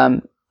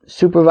the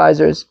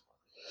supervisors.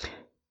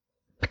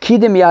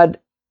 P'kidim Yad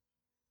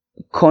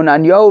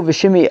Konanyo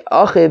v'Shimi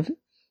Achiv.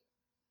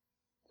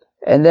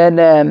 And then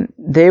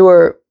they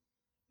were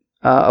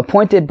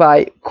appointed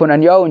by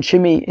Konanyo and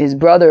Shimi, his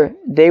brother.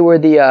 They were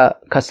the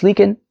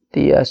Kaslikin,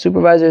 the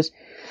supervisors.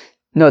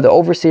 No, the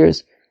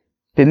overseers.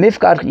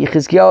 B'mifkad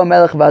Yechizkiyahu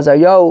Melech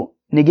v'Azaryahu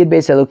Nigid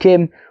Beis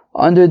Elokim,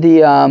 under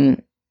the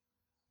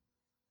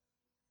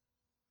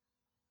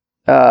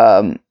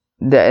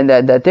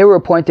that they were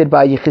appointed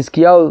by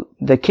Yechizkiyahu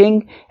the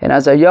king, and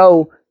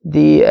Azaryahu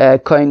the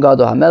Kohen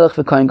Gadol, HaMelech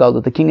v'Kohen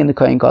Gadol, the king and the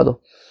Kohen Gadol.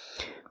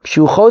 Okay,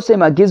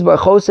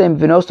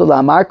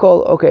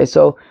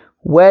 so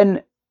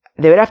when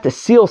they would have to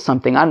seal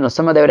something, I don't know,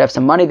 somehow they would have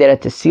some money, they'd have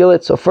to seal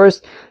it. So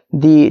first,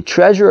 the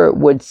treasurer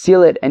would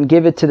seal it and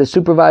give it to the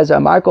supervisor.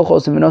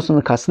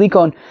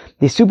 The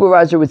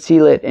supervisor would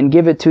seal it and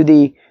give it to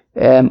the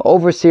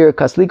overseer.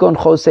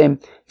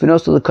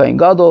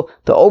 The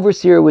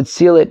overseer would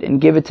seal it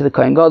and give it to the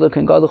Kohen Gadol. The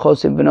Kohen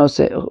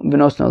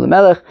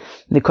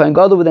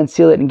Gadol would then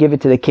seal it and give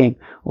it to the king.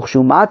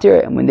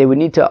 And when they would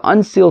need to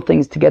unseal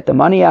things to get the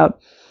money out,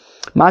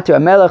 Matir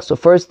HaMelech, so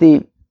first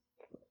the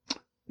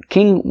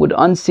king would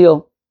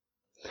unseal.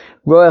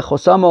 Roeh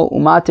Chosamo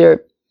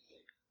Umatir.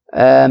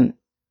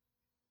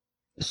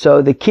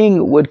 So the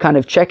king would kind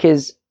of check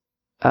his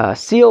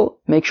seal,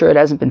 make sure it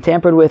hasn't been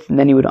tampered with, and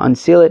then he would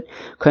unseal it.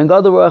 Kohen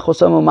Gadol Roeh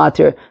Chosamo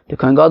Umatir. The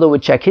Kohen Gadol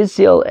would check his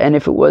seal, and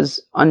if it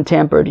was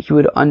untampered, he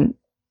would open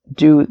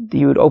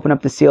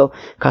up the seal.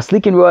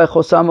 Kaslikin Roeh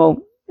Chosamo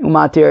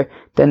Umatir.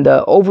 Then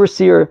the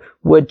overseer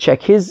would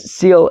check his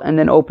seal and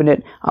then open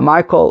it.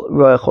 Amar Kol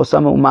Roeh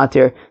Chosamo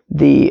Umatir.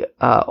 The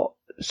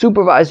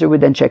supervisor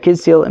would then check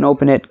his seal and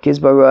open it.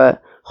 Gizbar Roeh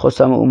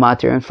Chosamo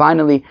Umatir. And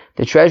finally,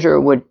 the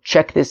treasurer would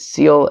check this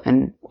seal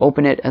and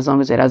open it as long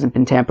as it hasn't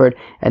been tampered,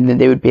 and then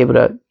they would be able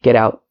to get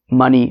out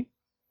money,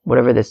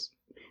 whatever this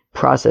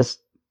process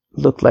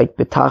looked like.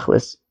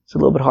 Betachlis, it's a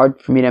little bit hard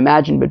for me to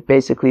imagine, but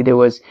basically there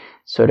was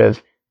sort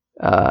of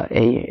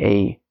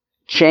a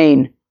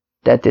chain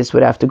that this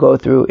would have to go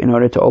through in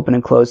order to open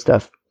and close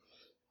stuff.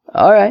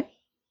 All right.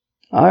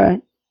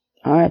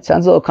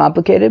 Sounds a little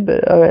complicated,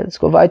 but all right, let's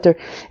go weiter.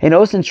 In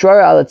Osin Shrar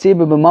al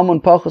Tzibur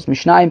b'mamun pachos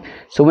mishnayim.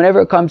 So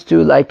whenever it comes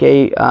to like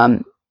a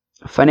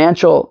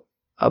financial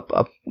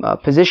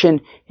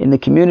position in the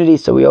community,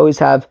 so we always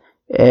have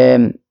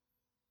at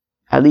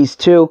least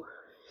 2.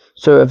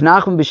 So Rav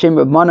Nachman b'shem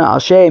Rav Mana al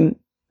Shem.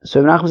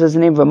 So Rav Nachman says the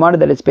name of Rav Mana,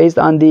 that it's based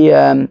on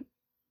the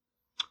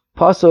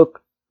pasuk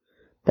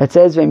that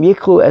says V'em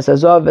yikhu es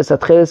azav es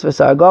atcheles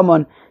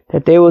v'sargamon,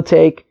 that they will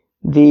take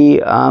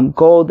the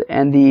gold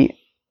and the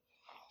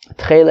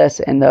tcheles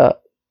and the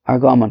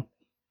argamon.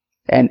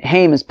 And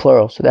haim is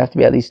plural, so there have to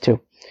be at least 2.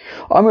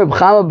 Amr Reb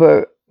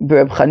Chama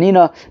b'Reb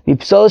Chanina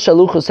mipsol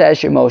shaluchos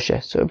ha'esher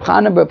Moshe. So Reb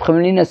Chana b'Reb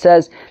Chanina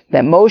says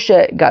that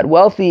Moshe got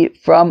wealthy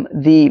from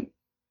the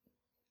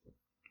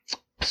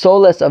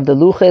psoles of the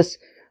luchos.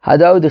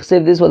 Hadau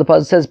d'chsev, this is what the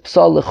pasuk says: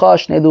 Psal lecha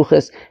shnei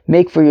luchos,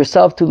 make for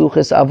yourself 2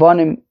 luchos,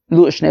 avanim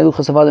shnei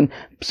luchos avadim,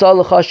 psal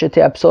lecha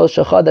shetei psal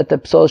shecha, that the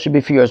psal should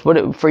be for yours.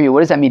 For you, what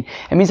does that mean?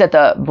 It means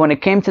that when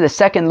it came to the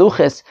second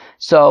luchos,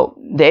 so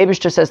the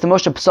Eibishter says to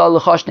Moshe, Psal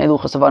lecha shnei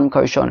luchos avadim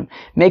karishonim,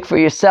 make for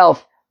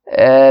yourself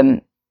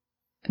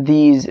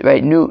these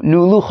new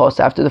luchos.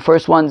 After the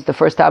first ones, the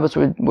first tablets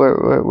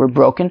were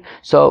broken,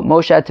 so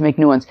Moshe had to make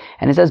new ones.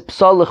 And it says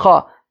Psal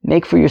lecha,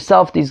 make for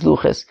yourself these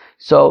luchos.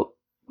 So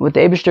what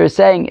the Eibishter is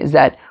saying is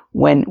that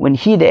when the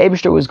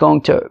Eibishter was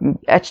going to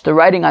etch the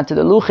writing onto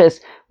the luchos,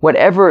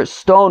 whatever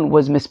stone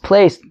was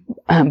misplaced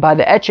by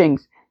the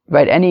etchings,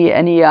 any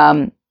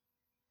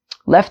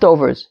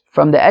leftovers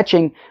from the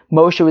etching,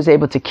 Moshe was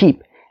able to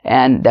keep,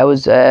 and that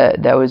was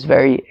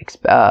very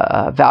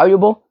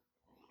valuable,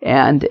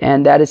 and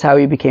that is how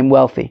he became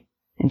wealthy.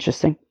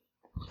 Interesting.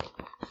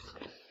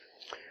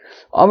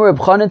 Amr Reb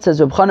Chanan says,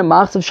 Reb Chanan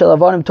machzav shel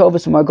avanim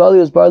tovus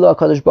u'margalios bar lo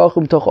HaKadosh Baruch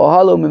Hu m'toch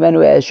ohalo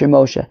mimenu e'esher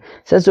Moshe.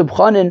 Says Reb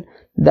Chanan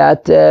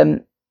that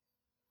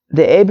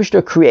the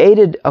Eibishter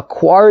created a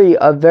quarry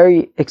of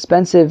very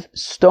expensive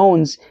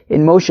stones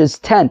in Moshe's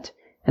tent,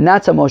 and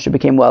that's how Moshe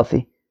became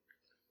wealthy.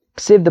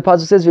 Ksiv, the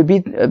pasuk says,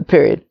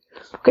 period.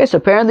 Okay, so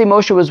apparently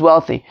Moshe was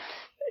wealthy.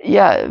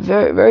 Yeah,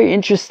 very, very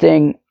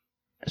interesting,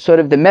 sort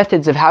of the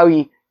methods of how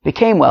he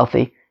became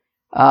wealthy.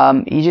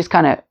 He just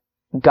kind of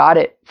got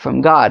it from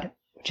God,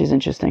 which is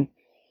interesting.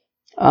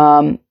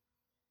 Ksiv,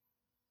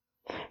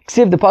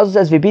 the pasuk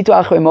says, "V'bitu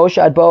achrei Moshe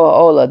ad boa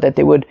ola," that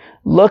they would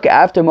look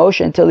after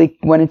Moshe until he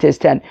went into his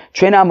tent.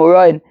 Treina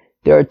Amuraim,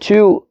 there are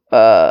two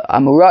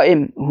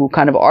Amuraim who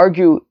kind of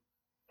argue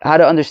how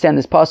to understand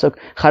this pasuk.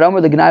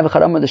 Charomer l'gnai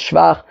v'charomer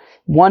l'shvach.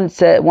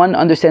 One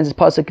understands this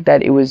pasuk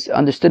that it was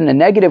understood in a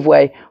negative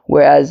way,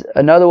 whereas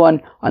another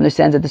one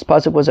understands that this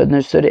pasuk was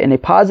understood in a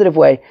positive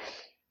way.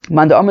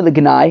 Manda Amr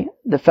l'gnai,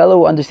 the fellow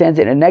who understands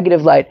it in a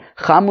negative light,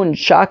 chamun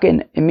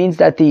shakin, it means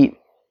that the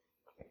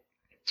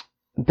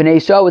Bnei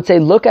Yisrael would say,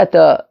 look at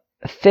the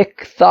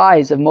thick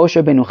thighs of Moshe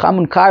Rabbeinu.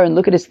 Chamun Karen,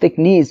 look at his thick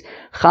knees.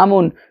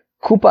 Chamun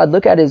Kupad,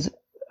 look at his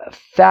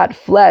fat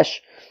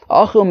flesh.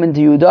 Achil min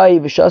diyudai,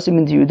 v'shasim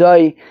min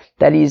diyudai,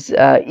 that he's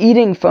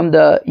eating from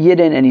the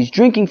Yidden and he's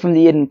drinking from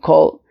the Yidden.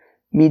 Called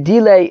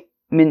midile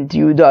min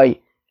diyudai.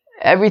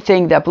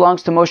 Everything that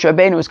belongs to Moshe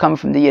Rabbeinu is coming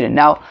from the Yidden.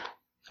 Now,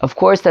 of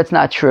course, that's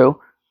not true.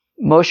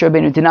 Moshe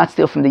Rabbeinu did not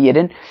steal from the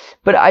Yidden,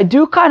 but I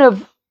do kind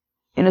of,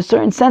 in a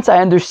certain sense, I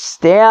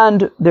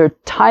understand their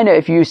taina.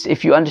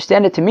 If you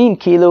understand it to mean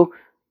kilu,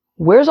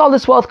 where's all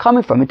this wealth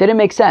coming from? It didn't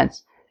make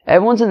sense.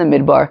 Everyone's in the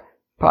midbar.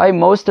 Probably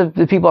most of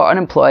the people are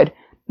unemployed.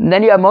 And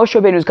then you have Moshe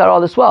Rabbeinu who's got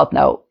all this wealth.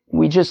 Now,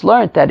 we just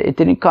learned that it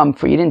didn't come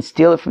you didn't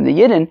steal it from the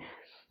Yidden,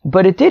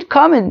 but it did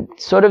come in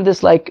sort of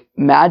this like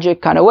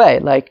magic kind of way.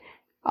 Like,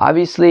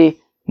 obviously,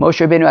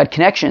 Moshe Rabbeinu had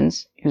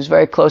connections. He was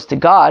very close to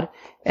God,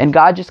 and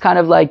God just kind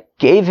of like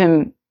gave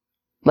him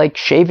like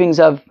shavings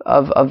of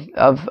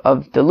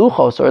the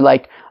luchos, or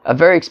like a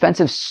very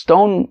expensive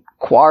stone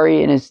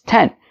quarry in his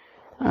tent.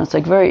 And it's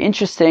like very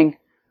interesting.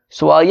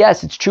 So while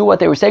yes, it's true what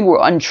they were saying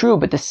were untrue,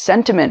 but the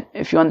sentiment,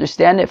 if you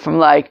understand it from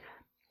like,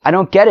 I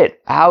don't get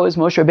it. How is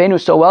Moshe Rabbeinu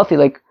so wealthy?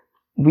 Like,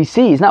 we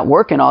see he's not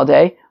working all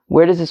day.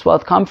 Where does this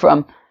wealth come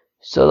from?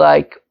 So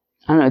like,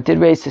 I don't know, it did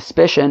raise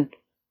suspicion.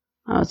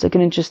 It's like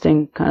an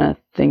interesting kind of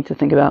thing to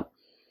think about.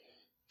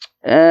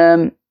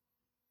 Those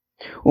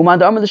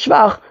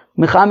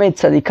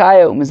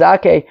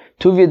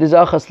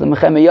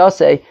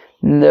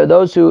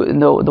who,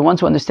 the ones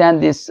who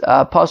understand this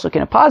pasuk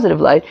in a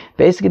positive light,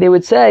 basically they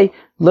would say,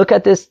 look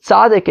at this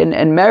tzaddik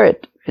and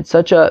merit. It's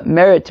such a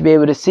merit to be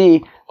able to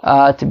see,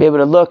 to be able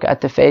to look at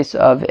the face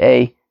of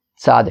a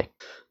tzaddik.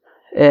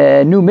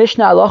 New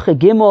Mishnah Halacha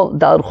Gimel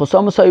Dal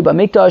Chosomasai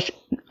B'Mikdash.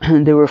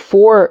 There were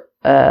four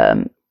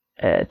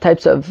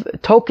types of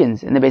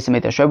tokens in the Beis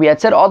Hamikdash. Right? We had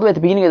said all the way at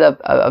the beginning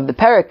of the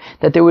parak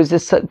that there was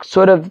this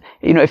sort of,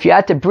 if you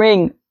had to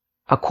bring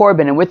a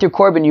korban, and with your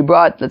korban you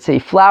brought, let's say, a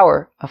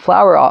flour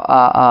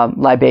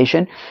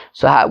libation.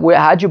 So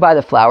how'd you buy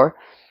the flour?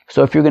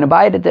 So if you're going to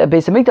buy it at the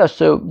Beis Hamikdash,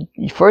 so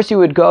first you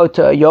would go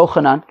to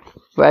Yochanan,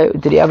 right?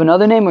 Did he have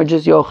another name or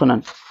just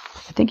Yochanan?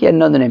 I think he had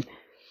another name.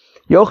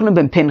 Yochanan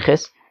ben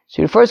Pinchas.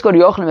 So you'd first go to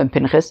Yochanan ben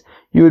Pinchas.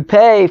 You would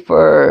pay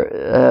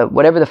for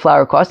whatever the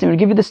flour cost, and he would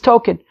give you this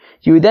token.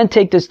 You would then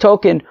take this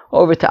token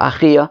over to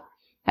Achia,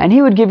 and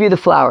he would give you the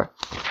flour.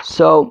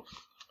 So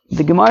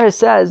the Gemara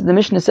says, the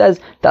Mishnah says,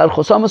 that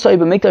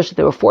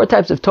there were four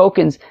types of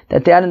tokens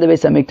that they had in the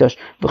Beis Hamikdash.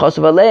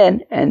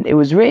 And it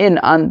was written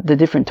on the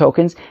different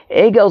tokens,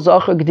 Egel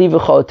Zachar Gdi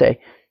V'chote.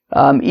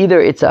 Either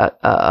it's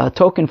a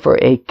token for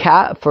a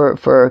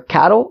for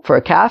cattle, for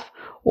a calf,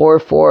 or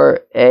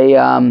for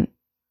a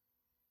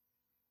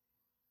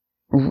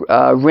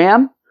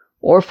ram,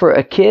 or for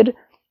a kid,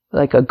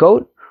 like a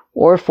goat,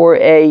 or for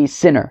a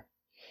sinner.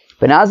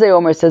 Benazai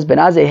Omer says,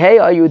 Benazai, hey,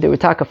 are you? There were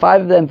taka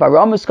 5 of them,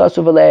 Varamus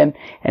Kasuv Aleim,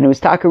 and it was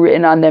taka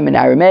written on them in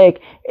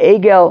Aramaic.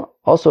 Egel,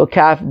 also a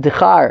calf,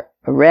 Dichar,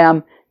 a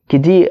ram,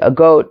 Kidi, a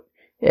goat,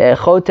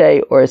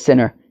 Chote, or a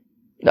sinner.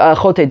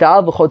 Chote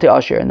Dal, Chote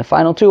Asher. And the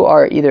final two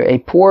are either a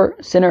poor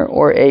sinner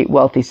or a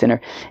wealthy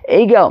sinner.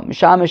 Egel,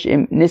 Mishamish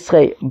im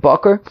Nisre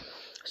Bakr.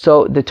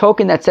 So the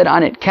token that said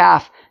on it,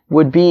 calf,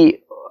 would be,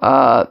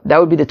 that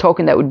would be the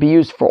token that would be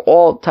used for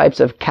all types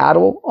of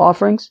cattle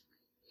offerings.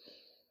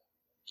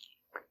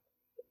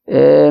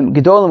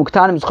 Gedolim,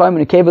 Uktanim, Zchayim,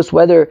 and Nekevos,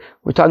 whether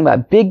we're talking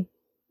about big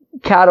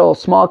cattle,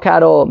 small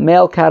cattle,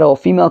 male cattle,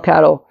 female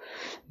cattle.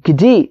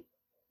 Gedi,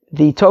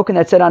 the token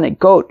that said on it,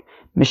 goat,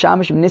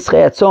 Mishamish Nische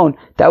Atzon,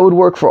 that would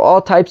work for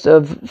all types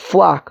of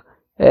flock,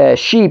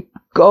 sheep,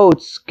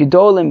 goats,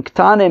 Gedolim,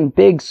 Ktanim,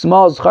 big,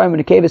 small, Zchayim,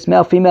 and Nekevos,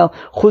 male, female,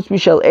 Chutz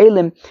Mishal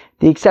Elim,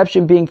 the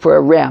exception being for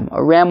a ram.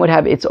 A ram would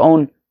have its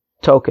own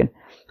token.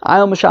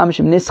 Ayom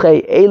Mishamish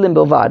Nische Elim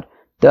Bilvad.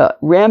 The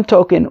ram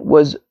token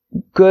was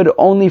good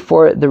only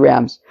for the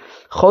rams.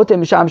 Chote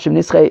Mishamish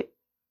Nische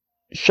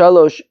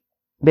Shalosh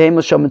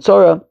Behemos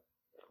Shometzora,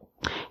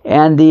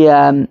 and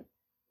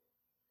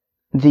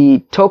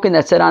the token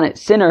that said on it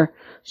sinner,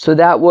 so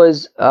that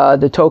was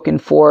the token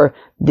for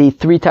the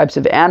 3 types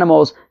of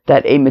animals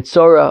that a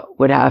Mitzora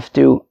would have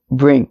to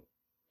bring.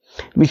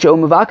 Misho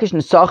Mavakish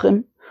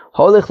Nesachim,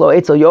 Holich lo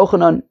etzel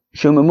Yochanan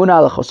shumemuna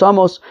al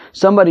chosamos.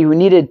 Somebody who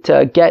needed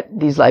to get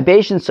these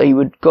libations, so he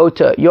would go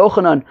to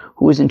Yochanan,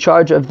 who was in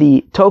charge of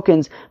the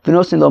tokens,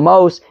 v'nosin lo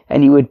maos,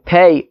 and he would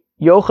pay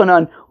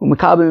Yochanan,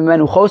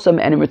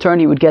 and in return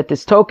he would get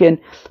this token,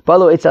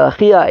 Balo Etzel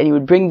Achia, and he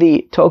would bring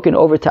the token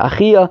over to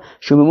Achia,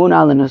 Shumamun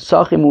al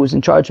Nesachim, who was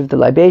in charge of the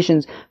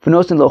libations,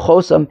 V'nosin lo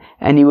Chosam,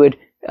 and he would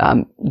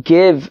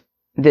give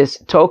this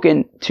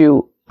token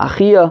to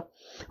Achia,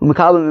 and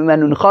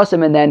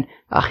then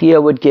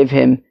Achia would give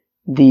him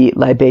the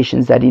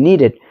libations that he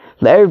needed.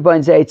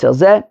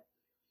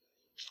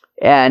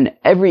 And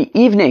every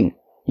evening,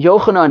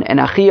 Yochanan and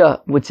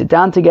Achia would sit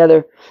down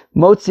together.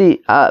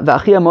 Achia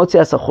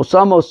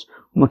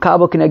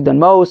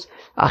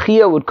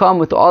would come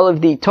with all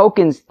of the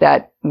tokens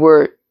that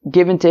were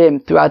given to him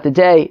throughout the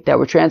day, that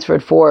were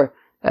transferred for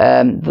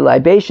the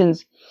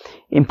libations.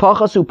 So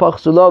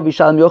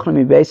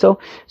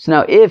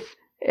now if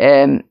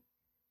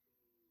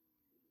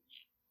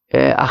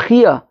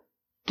Achia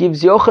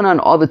gives Yochanan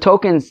all the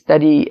tokens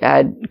that he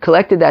had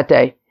collected that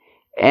day,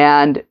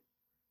 and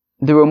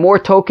there were more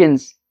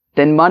tokens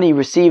than money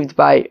received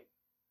by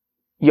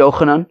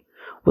Yochanan,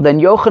 well then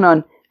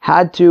Yochanan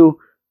had to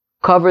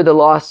cover the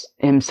loss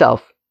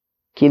himself.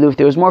 If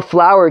there was more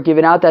flour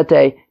given out that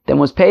day than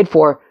was paid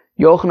for,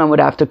 Yochanan would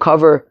have to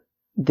cover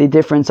the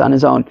difference on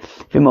his own.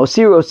 And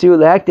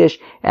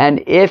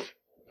if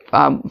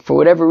for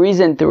whatever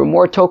reason there were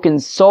more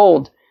tokens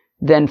sold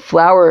than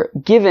flour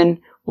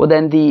given, well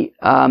then the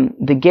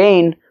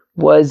gain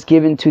was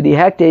given to the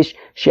hektish,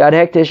 shiad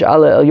hektish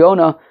ala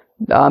elyona,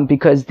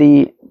 because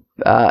the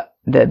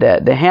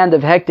hand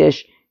of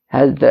hektish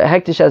has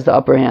the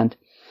upper hand.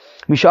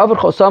 Mishavar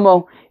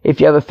chosamo, if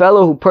you have a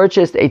fellow who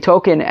purchased a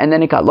token and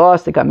then it got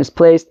lost, it got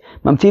misplaced,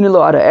 mamtinu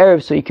lo ada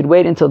erev, so you could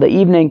wait until the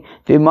evening,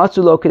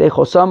 v'matzu lo kedei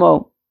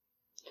chosamo,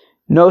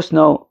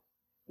 nosno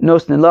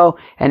lo,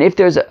 and if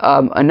there's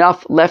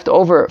enough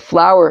leftover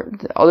flour,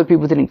 other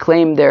people didn't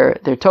claim their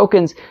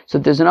tokens, so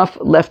if there's enough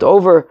left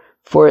over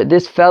for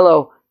this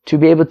fellow to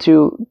be able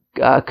to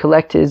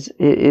collect his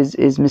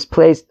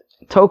misplaced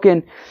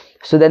token,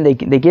 so then they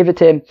give it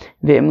to him,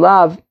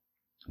 v'imlav.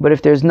 But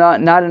if there's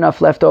not enough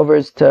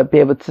leftovers to be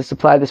able to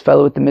supply this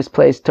fellow with the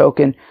misplaced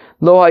token,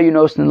 lo hayu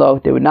nosnin lo,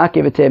 they would not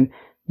give it to him.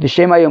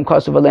 V'shem hayom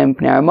kasuv aleim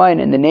pnei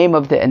haramayim, and the name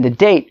of and the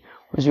date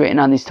was written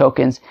on these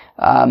tokens,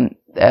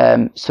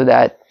 so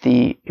that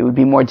it would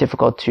be more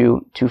difficult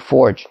to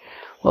forge.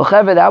 Well,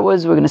 Chevra, we're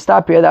going to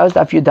stop here. That was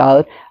Daf Yud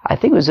Dalet. I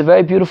think it was a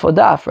very beautiful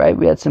daf, right?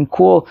 We had some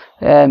cool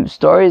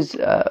stories.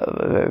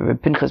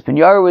 Pinchas Ben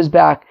Yair was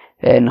back,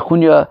 and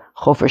Chunya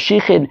Chofer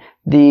Shichin,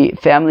 the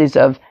families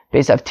of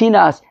Beis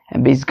Avtinas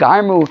and Beis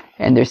Garmu,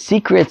 and their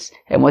secrets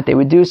and what they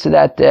would do so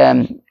that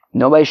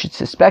nobody should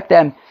suspect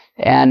them,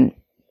 and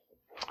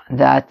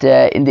that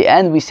in the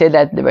end we say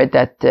that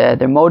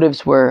their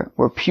motives were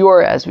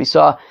pure, as we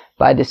saw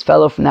by this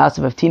fellow from the house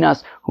of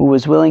Avtinas who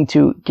was willing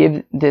to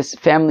give this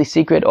family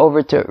secret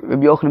over to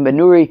Rabbi Yochanan ben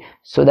Nuri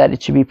so that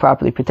it should be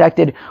properly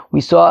protected.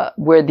 We saw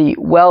where the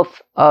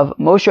wealth of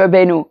Moshe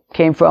Rabbeinu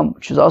came from,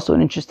 which was also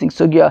an interesting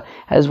sugya,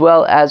 as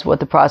well as what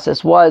the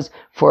process was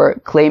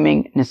for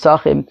claiming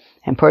Nesachim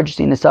and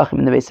purchasing Nesachim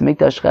in the Beis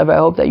Hamikdash. I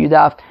hope that you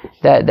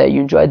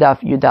enjoyed Daf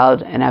Yud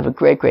Dalet and have a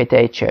great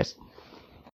day. Cheers.